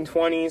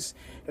 1920s,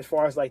 as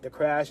far as like the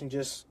crash and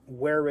just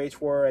where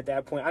rates were at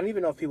that point. I don't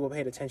even know if people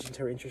paid attention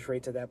to interest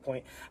rates at that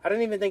point. I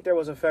don't even think there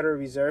was a Federal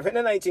Reserve in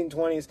the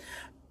 1920s.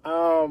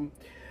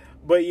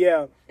 But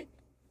yeah,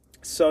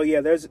 so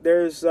yeah, there's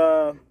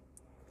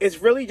it's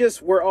really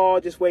just, we're all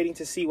just waiting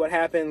to see what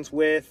happens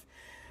with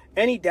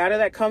any data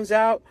that comes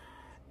out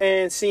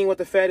and seeing what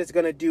the Fed is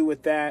going to do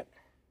with that.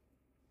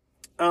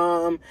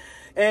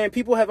 And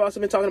people have also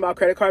been talking about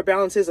credit card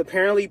balances.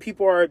 Apparently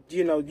people are,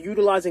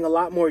 utilizing a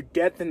lot more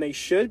debt than they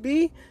should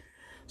be.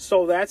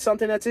 So that's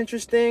something that's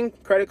interesting.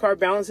 Credit card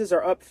balances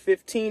are up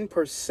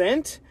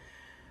 15%.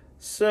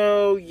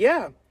 So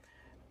yeah,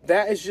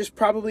 that is just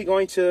probably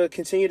going to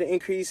continue to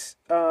increase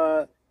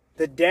the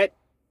debt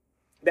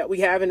that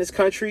we have in this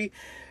country.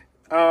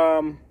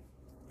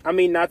 I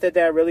mean, not that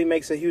that really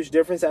makes a huge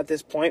difference at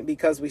this point,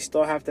 because we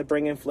still have to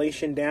bring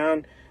inflation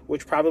down,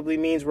 which probably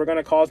means we're going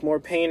to cause more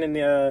pain in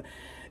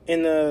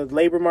the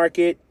labor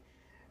market.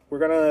 We're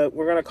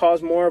gonna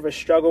cause more of a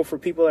struggle for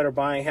people that are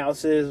buying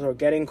houses or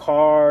getting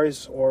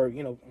cars, or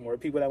more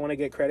people that want to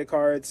get credit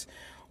cards,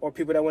 or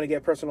people that want to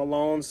get personal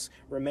loans,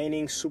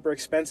 remaining super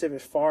expensive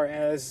as far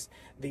as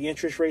the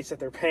interest rates that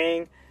they're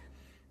paying.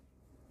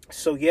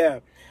 So yeah,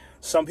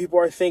 some people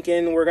are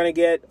thinking we're gonna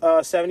get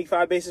a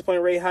 75 basis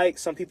point rate hike.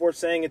 Some people are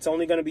saying it's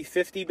only gonna be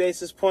 50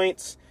 basis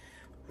points.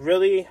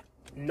 Really,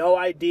 no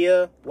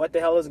idea what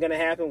the hell is gonna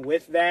happen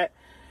with that.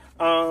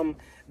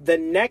 The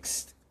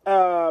next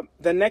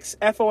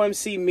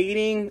FOMC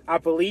meeting, I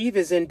believe,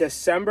 is in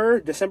December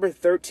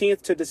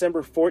 13th to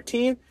December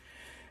 14th.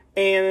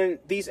 And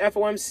these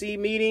FOMC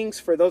meetings,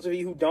 for those of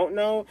you who don't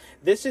know,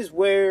 this is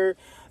where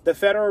the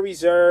Federal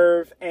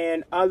Reserve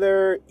and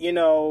other,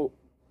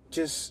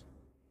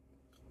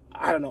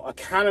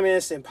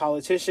 economists and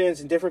politicians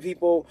and different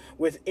people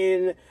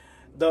within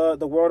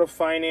the world of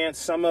finance,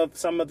 some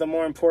of the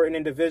more important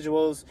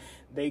individuals,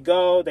 they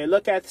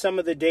look at some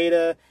of the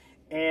data,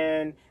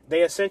 and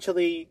they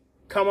essentially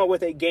come up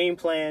with a game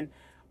plan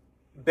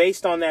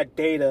based on that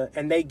data,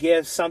 and they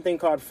give something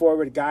called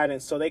forward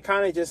guidance. So they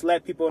kind of just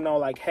let people know,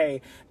 like,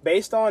 hey,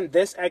 based on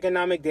this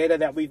economic data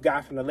that we've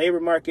got from the labor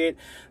market,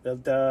 or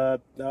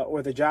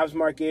the jobs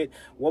market,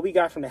 what we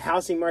got from the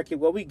housing market,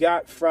 what we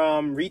got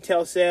from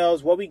retail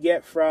sales, what we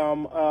get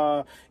from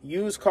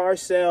used car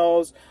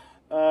sales,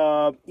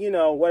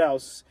 what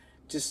else?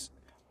 Just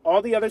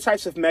all the other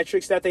types of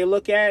metrics that they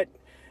look at,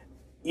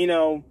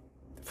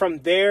 from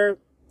there,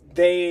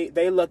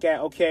 they look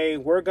at, okay,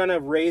 we're going to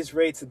raise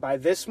rates by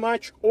this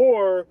much,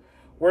 or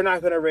we're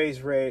not going to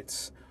raise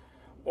rates,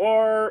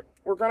 or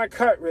we're going to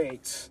cut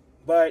rates.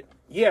 But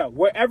yeah,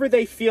 wherever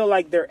they feel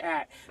like they're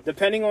at,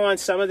 depending on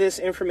some of this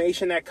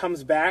information that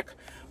comes back,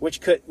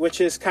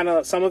 which is kind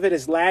of, some of it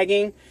is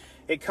lagging.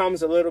 It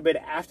comes a little bit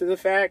after the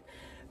fact.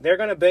 They're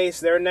going to base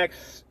their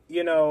next,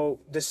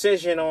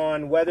 decision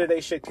on whether they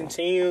should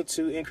continue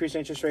to increase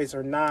interest rates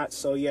or not.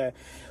 So yeah,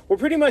 we're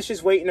pretty much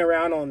just waiting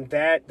around on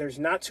that. There's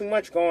not too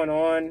much going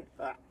on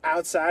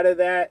outside of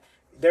that.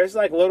 There's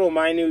like little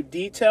minute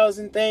details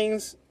and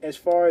things as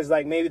far as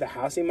like maybe the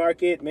housing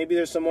market. Maybe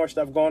there's some more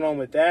stuff going on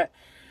with that.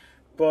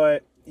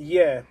 But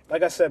yeah,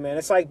 like I said, man,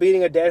 it's like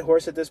beating a dead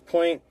horse at this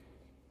point.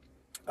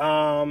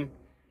 I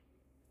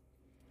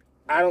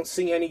don't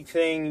see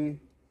anything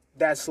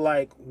that's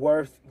like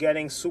worth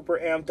getting super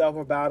amped up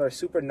about or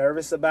super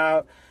nervous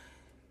about.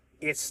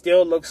 It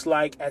still looks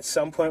like at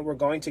some point we're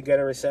going to get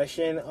a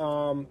recession.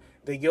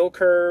 The yield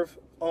curve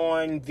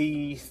on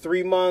the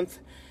 3-month,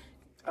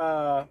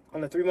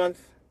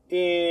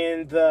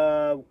 in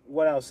the,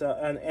 what else?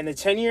 And the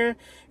 10-year,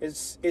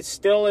 it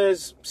still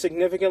is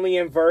significantly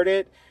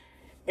inverted.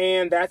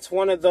 And that's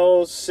one of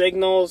those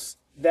signals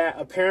that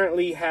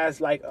apparently has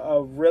like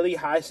a really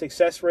high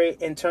success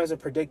rate in terms of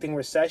predicting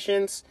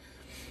recessions.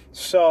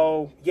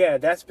 So yeah,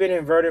 that's been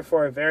inverted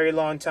for a very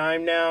long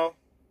time now.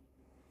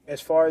 As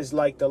far as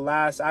like the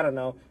last, I don't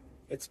know,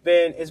 it's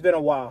been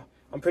a while.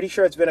 I'm pretty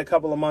sure it's been a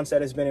couple of months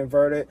that it's been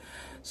inverted.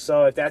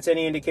 So if that's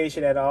any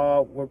indication at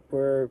all,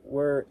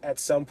 we're at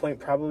some point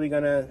probably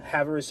gonna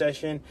have a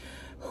recession.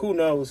 Who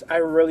knows? I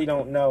really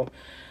don't know.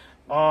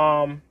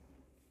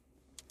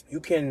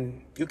 You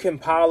can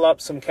pile up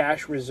some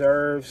cash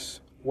reserves,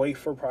 wait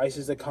for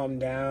prices to come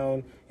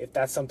down. If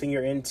that's something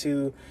you're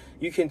into,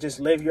 you can just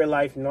live your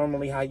life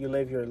normally how you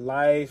live your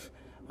life.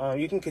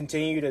 You can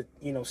continue to,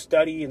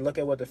 study and look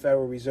at what the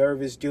Federal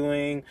Reserve is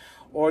doing,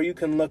 or you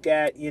can look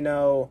at,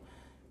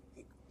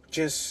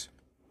 just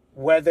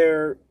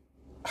whether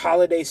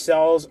holiday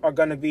sales are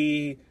going to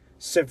be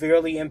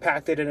severely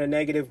impacted in a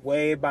negative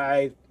way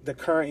by the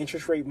current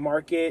interest rate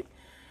market.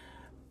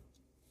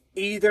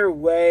 Either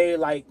way,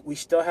 like, we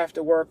still have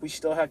to work, we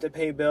still have to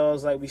pay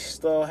bills, like, we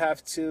still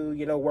have to,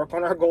 work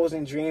on our goals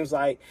and dreams.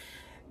 Like,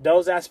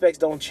 those aspects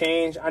don't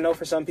change. I know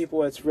for some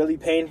people it's really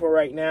painful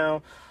right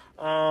now.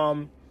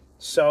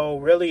 So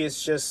really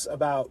it's just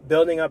about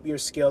building up your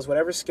skills.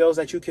 Whatever skills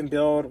that you can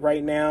build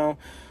right now,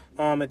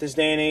 at this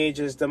day and age,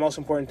 is the most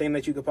important thing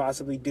that you could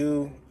possibly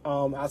do,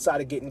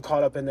 outside of getting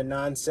caught up in the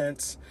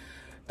nonsense.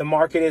 The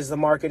market is the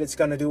market. It's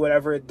going to do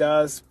whatever it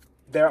does.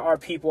 There are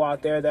people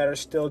out there that are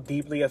still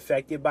deeply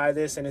affected by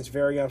this, and it's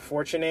very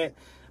unfortunate.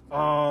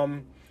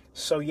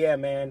 So yeah,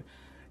 man,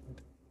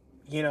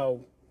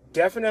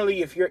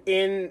 definitely if you're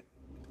in,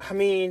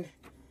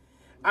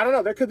 I don't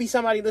know, there could be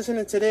somebody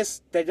listening to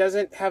this that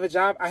doesn't have a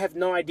job. I have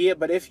no idea.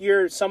 But if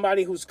you're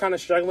somebody who's kind of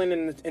struggling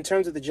in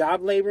terms of the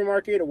job labor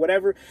market or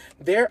whatever,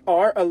 there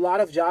are a lot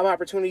of job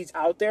opportunities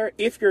out there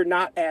if you're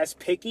not as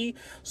picky.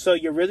 So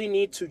you really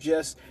need to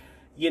just,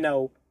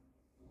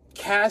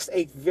 cast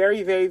a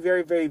very, very,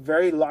 very, very,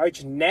 very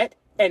large net.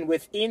 And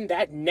within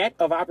that net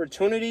of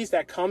opportunities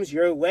that comes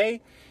your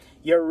way,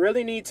 you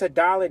really need to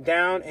dial it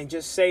down and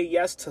just say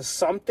yes to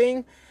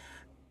something.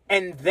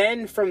 And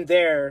then from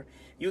there,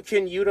 you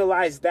can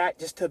utilize that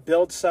just to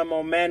build some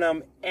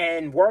momentum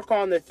and work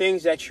on the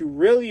things that you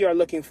really are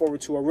looking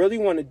forward to or really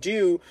want to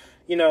do,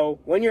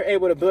 when you're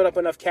able to build up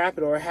enough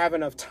capital or have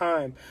enough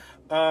time.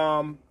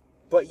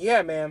 But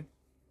yeah, man,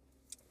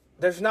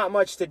 there's not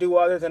much to do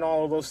other than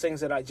all of those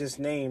things that I just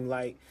named.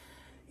 Like,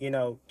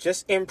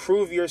 just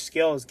improve your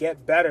skills,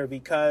 get better,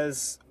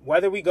 because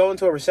whether we go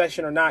into a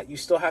recession or not, you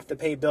still have to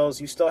pay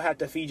bills. You still have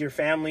to feed your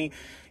family.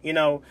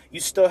 You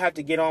still have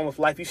to get on with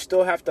life. You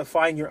still have to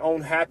find your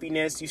own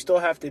happiness. You still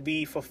have to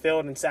be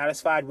fulfilled and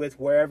satisfied with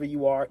wherever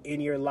you are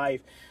in your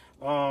life.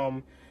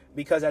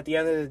 Because at the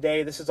end of the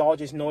day, this is all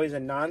just noise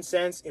and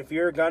nonsense. If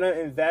you're going to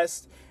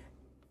invest,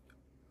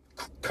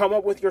 come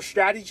up with your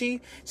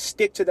strategy,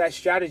 stick to that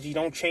strategy.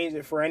 Don't change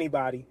it for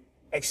anybody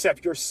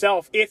except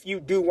yourself if you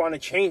do want to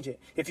change it,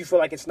 if you feel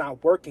like it's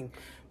not working.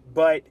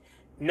 But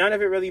none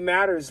of it really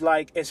matters,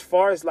 like, as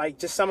far as like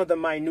just some of the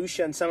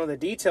minutia and some of the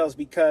details,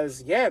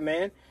 because yeah,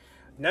 man,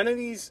 none of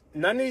these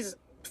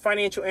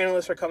financial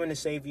analysts are coming to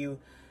save you.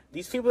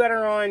 These people that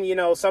are on,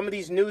 some of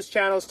these news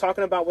channels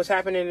talking about what's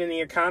happening in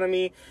the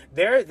economy,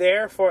 they're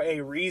there for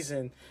a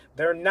reason.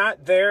 They're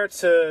not there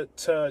to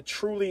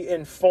truly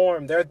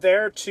inform. They're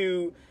there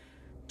to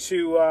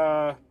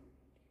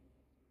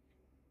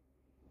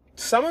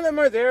some of them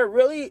are there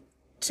really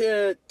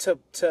to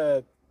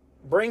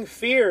bring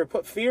fear,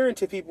 put fear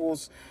into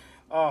people's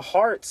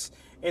hearts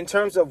in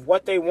terms of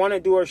what they want to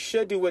do or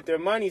should do with their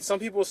money. Some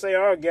people say,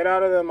 oh, get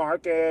out of the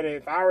market.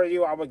 If I were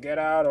you, I would get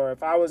out. Or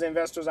if I was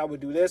investors, I would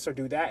do this or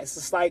do that. It's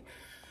just like,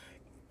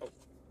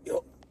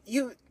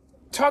 you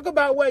talk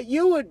about what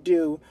you would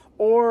do,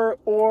 or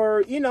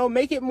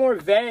make it more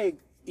vague,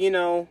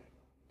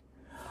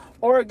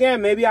 Or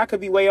again, maybe I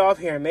could be way off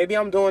here. Maybe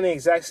I'm doing the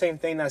exact same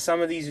thing that some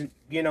of these,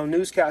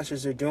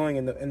 newscasters are doing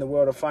in the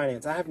world of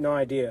finance. I have no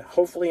idea.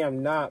 Hopefully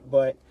I'm not.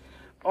 But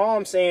all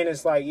I'm saying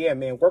is, like, yeah,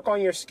 man, work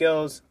on your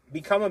skills.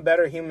 Become a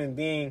better human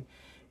being.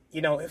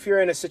 If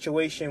you're in a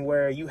situation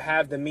where you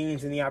have the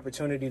means and the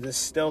opportunity to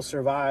still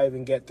survive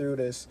and get through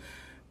this.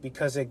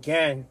 Because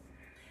again,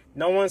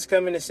 no one's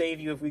coming to save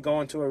you if we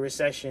go into a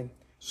recession.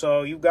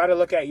 So you've got to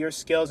look at your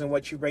skills and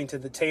what you bring to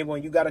the table,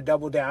 and you got to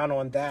double down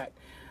on that.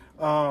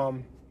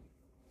 And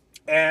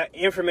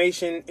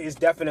information is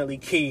definitely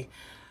key.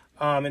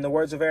 In the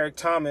words of Eric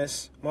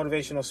Thomas,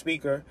 motivational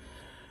speaker,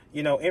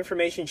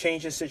 information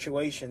changes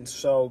situations.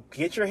 So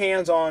get your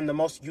hands on the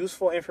most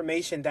useful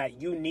information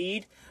that you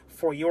need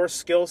for your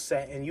skill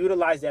set and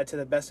utilize that to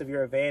the best of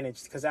your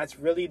advantage, because that's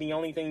really the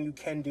only thing you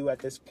can do at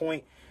this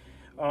point.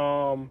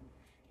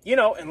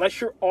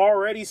 Unless you're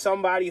already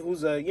somebody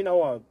who's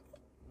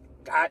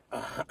got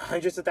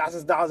hundreds of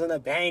thousands of dollars in the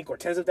bank or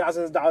tens of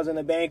thousands of dollars in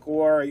the bank,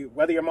 or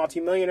whether you're a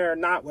multimillionaire or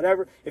not,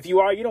 whatever. If you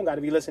are, you don't got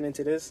to be listening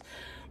to this.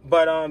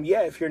 But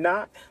yeah, if you're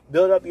not,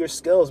 build up your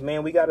skills,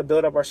 man. We got to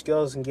build up our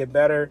skills and get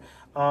better,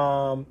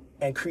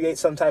 and create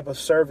some type of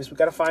service. We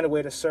got to find a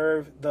way to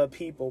serve the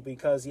people,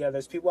 because yeah,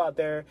 there's people out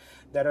there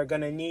that are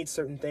going to need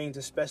certain things,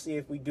 especially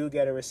if we do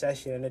get a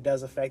recession and it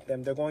does affect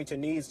them. They're going to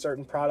need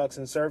certain products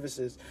and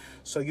services.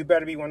 So you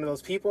better be one of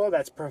those people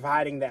that's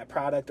providing that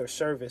product or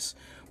service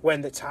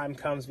when the time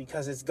comes,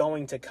 because it's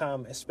going to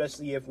come,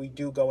 especially if we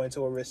do go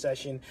into a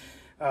recession,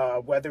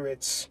 whether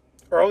it's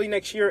early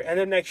next year, end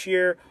of next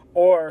year,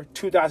 or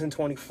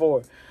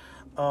 2024.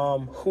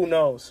 Who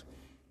knows?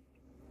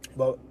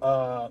 But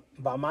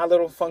by my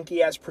little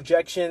funky ass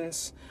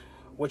projections,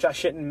 which I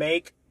shouldn't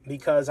make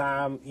because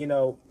I'm,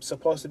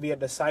 supposed to be a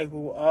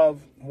disciple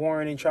of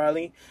Warren and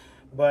Charlie.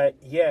 But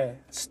yeah,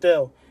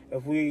 still,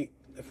 if we're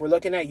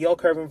looking at yield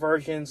curve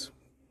inversions,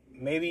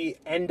 maybe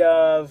end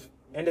of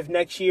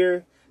next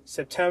year,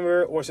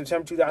 September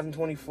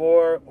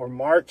 2024, or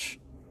March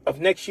of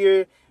next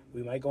year,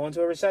 we might go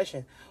into a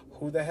recession.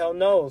 Who the hell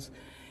knows?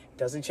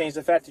 Doesn't change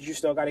the fact that you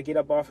still got to get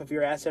up off of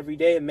your ass every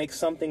day and make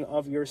something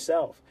of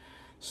yourself.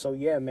 So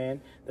yeah,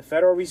 man, the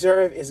Federal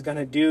Reserve is going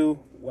to do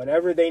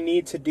whatever they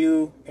need to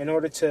do in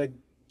order to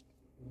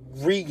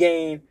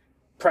regain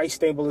price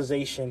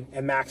stabilization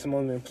and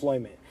maximum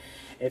employment.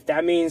 If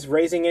that means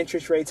raising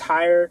interest rates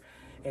higher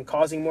and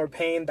causing more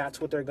pain, that's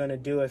what they're going to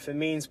do. If it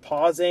means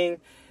pausing,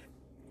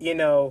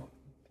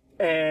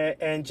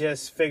 and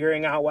just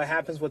figuring out what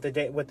happens with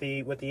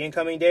the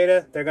incoming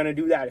data, they're going to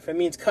do that. If it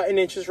means cutting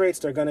interest rates,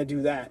 they're going to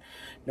do that.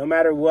 No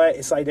matter what,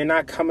 it's like they're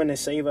not coming to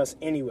save us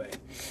anyway.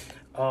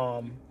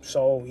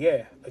 So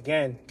yeah,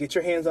 again, get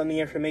your hands on the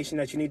information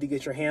that you need to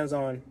get your hands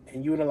on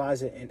and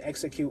utilize it and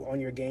execute on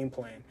your game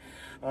plan.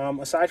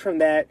 Aside from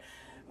that,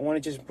 I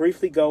want to just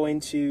briefly go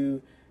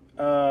into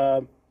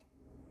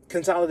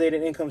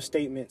consolidated income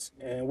statements,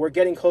 and we're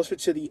getting closer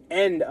to the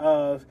end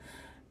of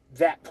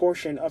that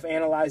portion of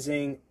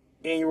analyzing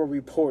annual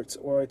reports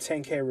or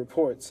 10K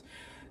reports.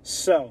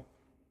 So,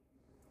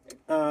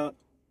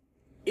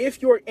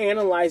 if you're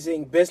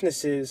analyzing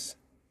businesses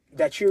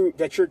that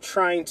you're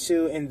trying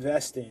to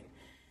invest in,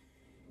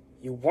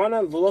 you want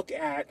to look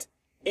at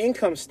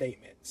income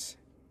statements.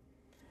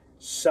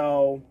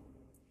 So,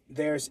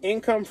 there's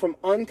income from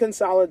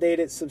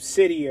unconsolidated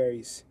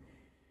subsidiaries,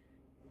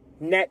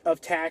 net of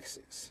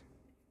taxes.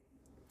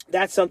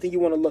 That's something you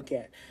want to look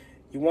at.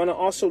 You want to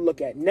also look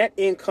at net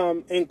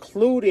income,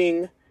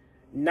 including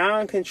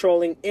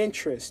non-controlling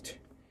interest.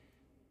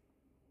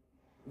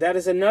 That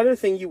is another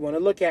thing you want to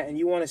look at, and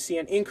you want to see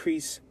an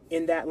increase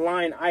in that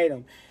line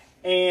item.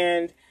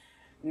 And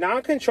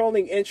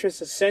non-controlling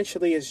interest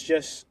essentially is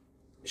just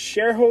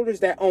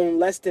shareholders that own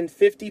less than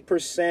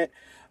 50%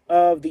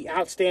 of the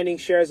outstanding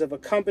shares of a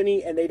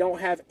company, and they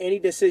don't have any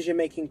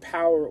decision-making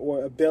power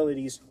or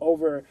abilities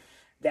over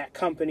that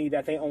company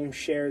that they own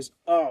shares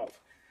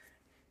of.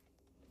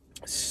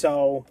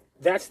 So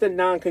that's the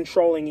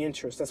non-controlling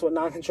interest. That's what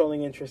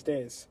non-controlling interest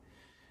is.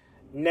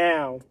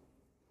 Now,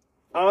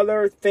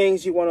 other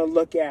things you want to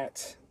look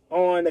at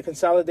on the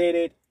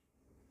consolidated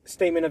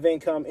statement of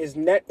income is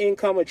net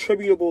income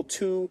attributable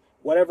to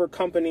whatever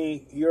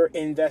company you're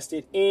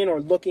invested in or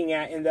looking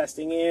at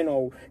investing in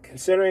or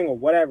considering or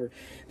whatever.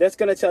 That's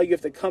going to tell you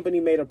if the company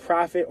made a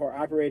profit or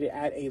operated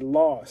at a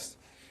loss.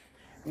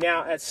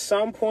 Now, at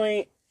some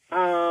point,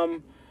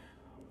 we're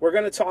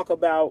going to talk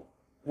about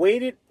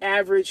weighted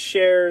average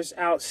shares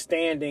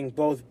outstanding,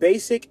 both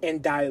basic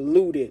and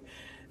diluted.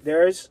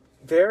 There's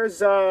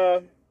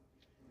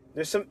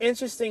some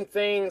interesting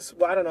things.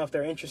 Well, I don't know if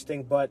they're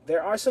interesting, but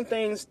there are some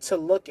things to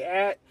look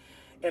at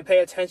and pay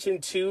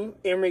attention to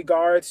in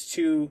regards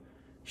to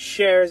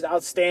shares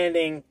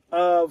outstanding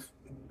of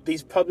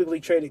these publicly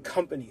traded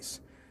companies.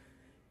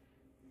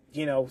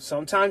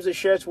 Sometimes the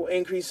shares will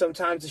increase,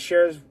 sometimes the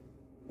shares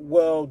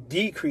will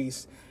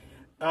decrease.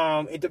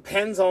 It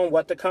depends on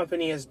what the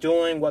company is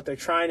doing, what they're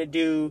trying to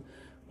do,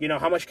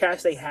 how much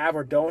cash they have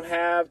or don't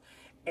have.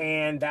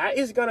 And that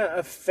is going to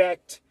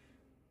affect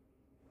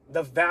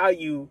the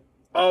value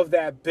of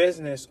that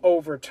business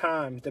over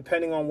time,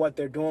 depending on what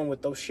they're doing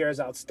with those shares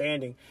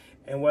outstanding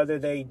and whether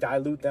they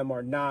dilute them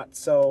or not.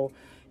 So,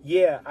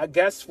 yeah, I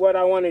guess what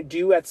I want to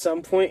do at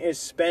some point is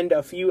spend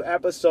a few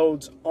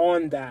episodes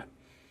on that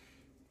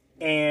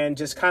and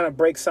just kind of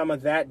break some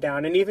of that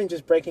down. And even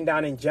just breaking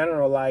down in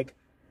general, like,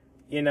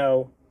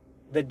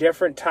 the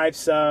different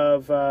types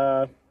of,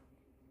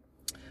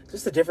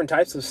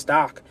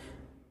 stock.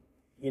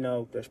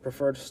 There's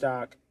preferred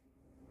stock,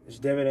 there's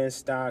dividend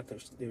stock,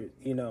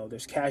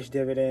 there's cash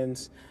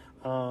dividends,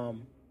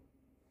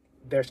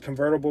 there's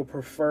convertible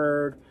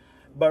preferred.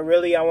 But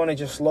really, I want to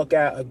just look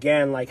at,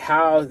 again, like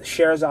how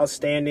shares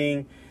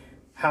outstanding,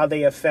 how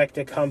they affect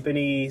the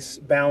company's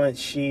balance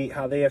sheet,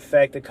 how they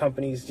affect the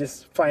company's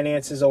just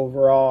finances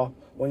overall.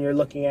 When you're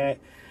looking at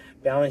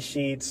balance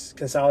sheets,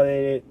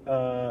 consolidated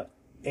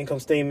income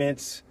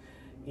statements,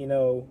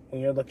 when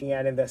you're looking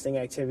at investing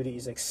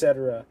activities,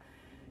 etc.,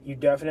 you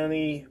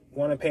definitely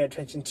want to pay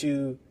attention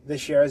to the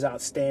shares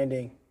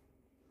outstanding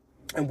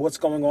and what's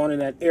going on in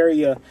that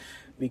area.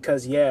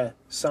 Because, yeah,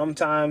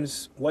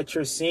 sometimes what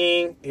you're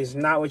seeing is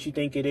not what you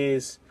think it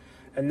is.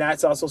 And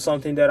that's also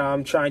something that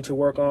I'm trying to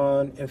work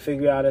on and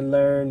figure out and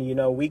learn,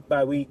 week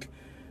by week,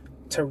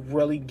 to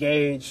really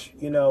gauge,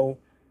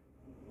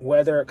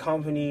 whether a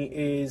company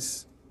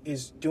is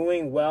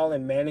doing well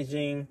and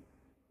managing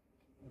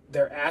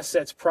their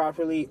assets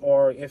properly,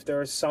 or if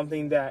there's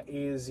something that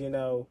is,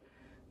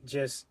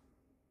 just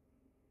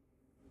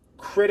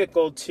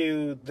critical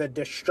to the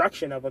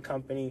destruction of a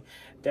company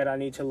that I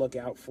need to look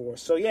out for.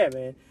 So yeah,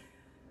 man,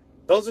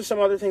 those are some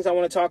other things I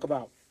want to talk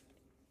about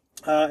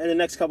in the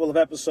next couple of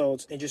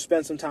episodes, and just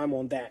spend some time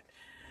on that.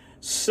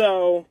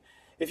 So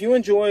if you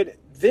enjoyed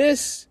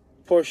this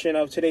portion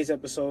of today's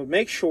episode,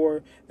 make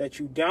sure that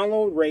you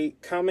download,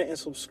 rate, comment, and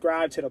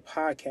subscribe to the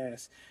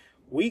podcast.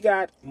 We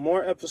got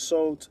more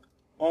episodes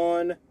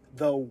on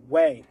the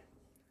way.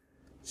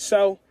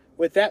 So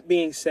with that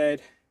being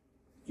said,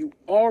 you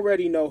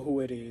already know who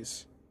it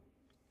is.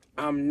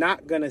 I'm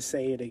not going to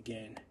say it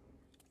again.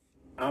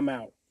 I'm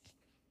out.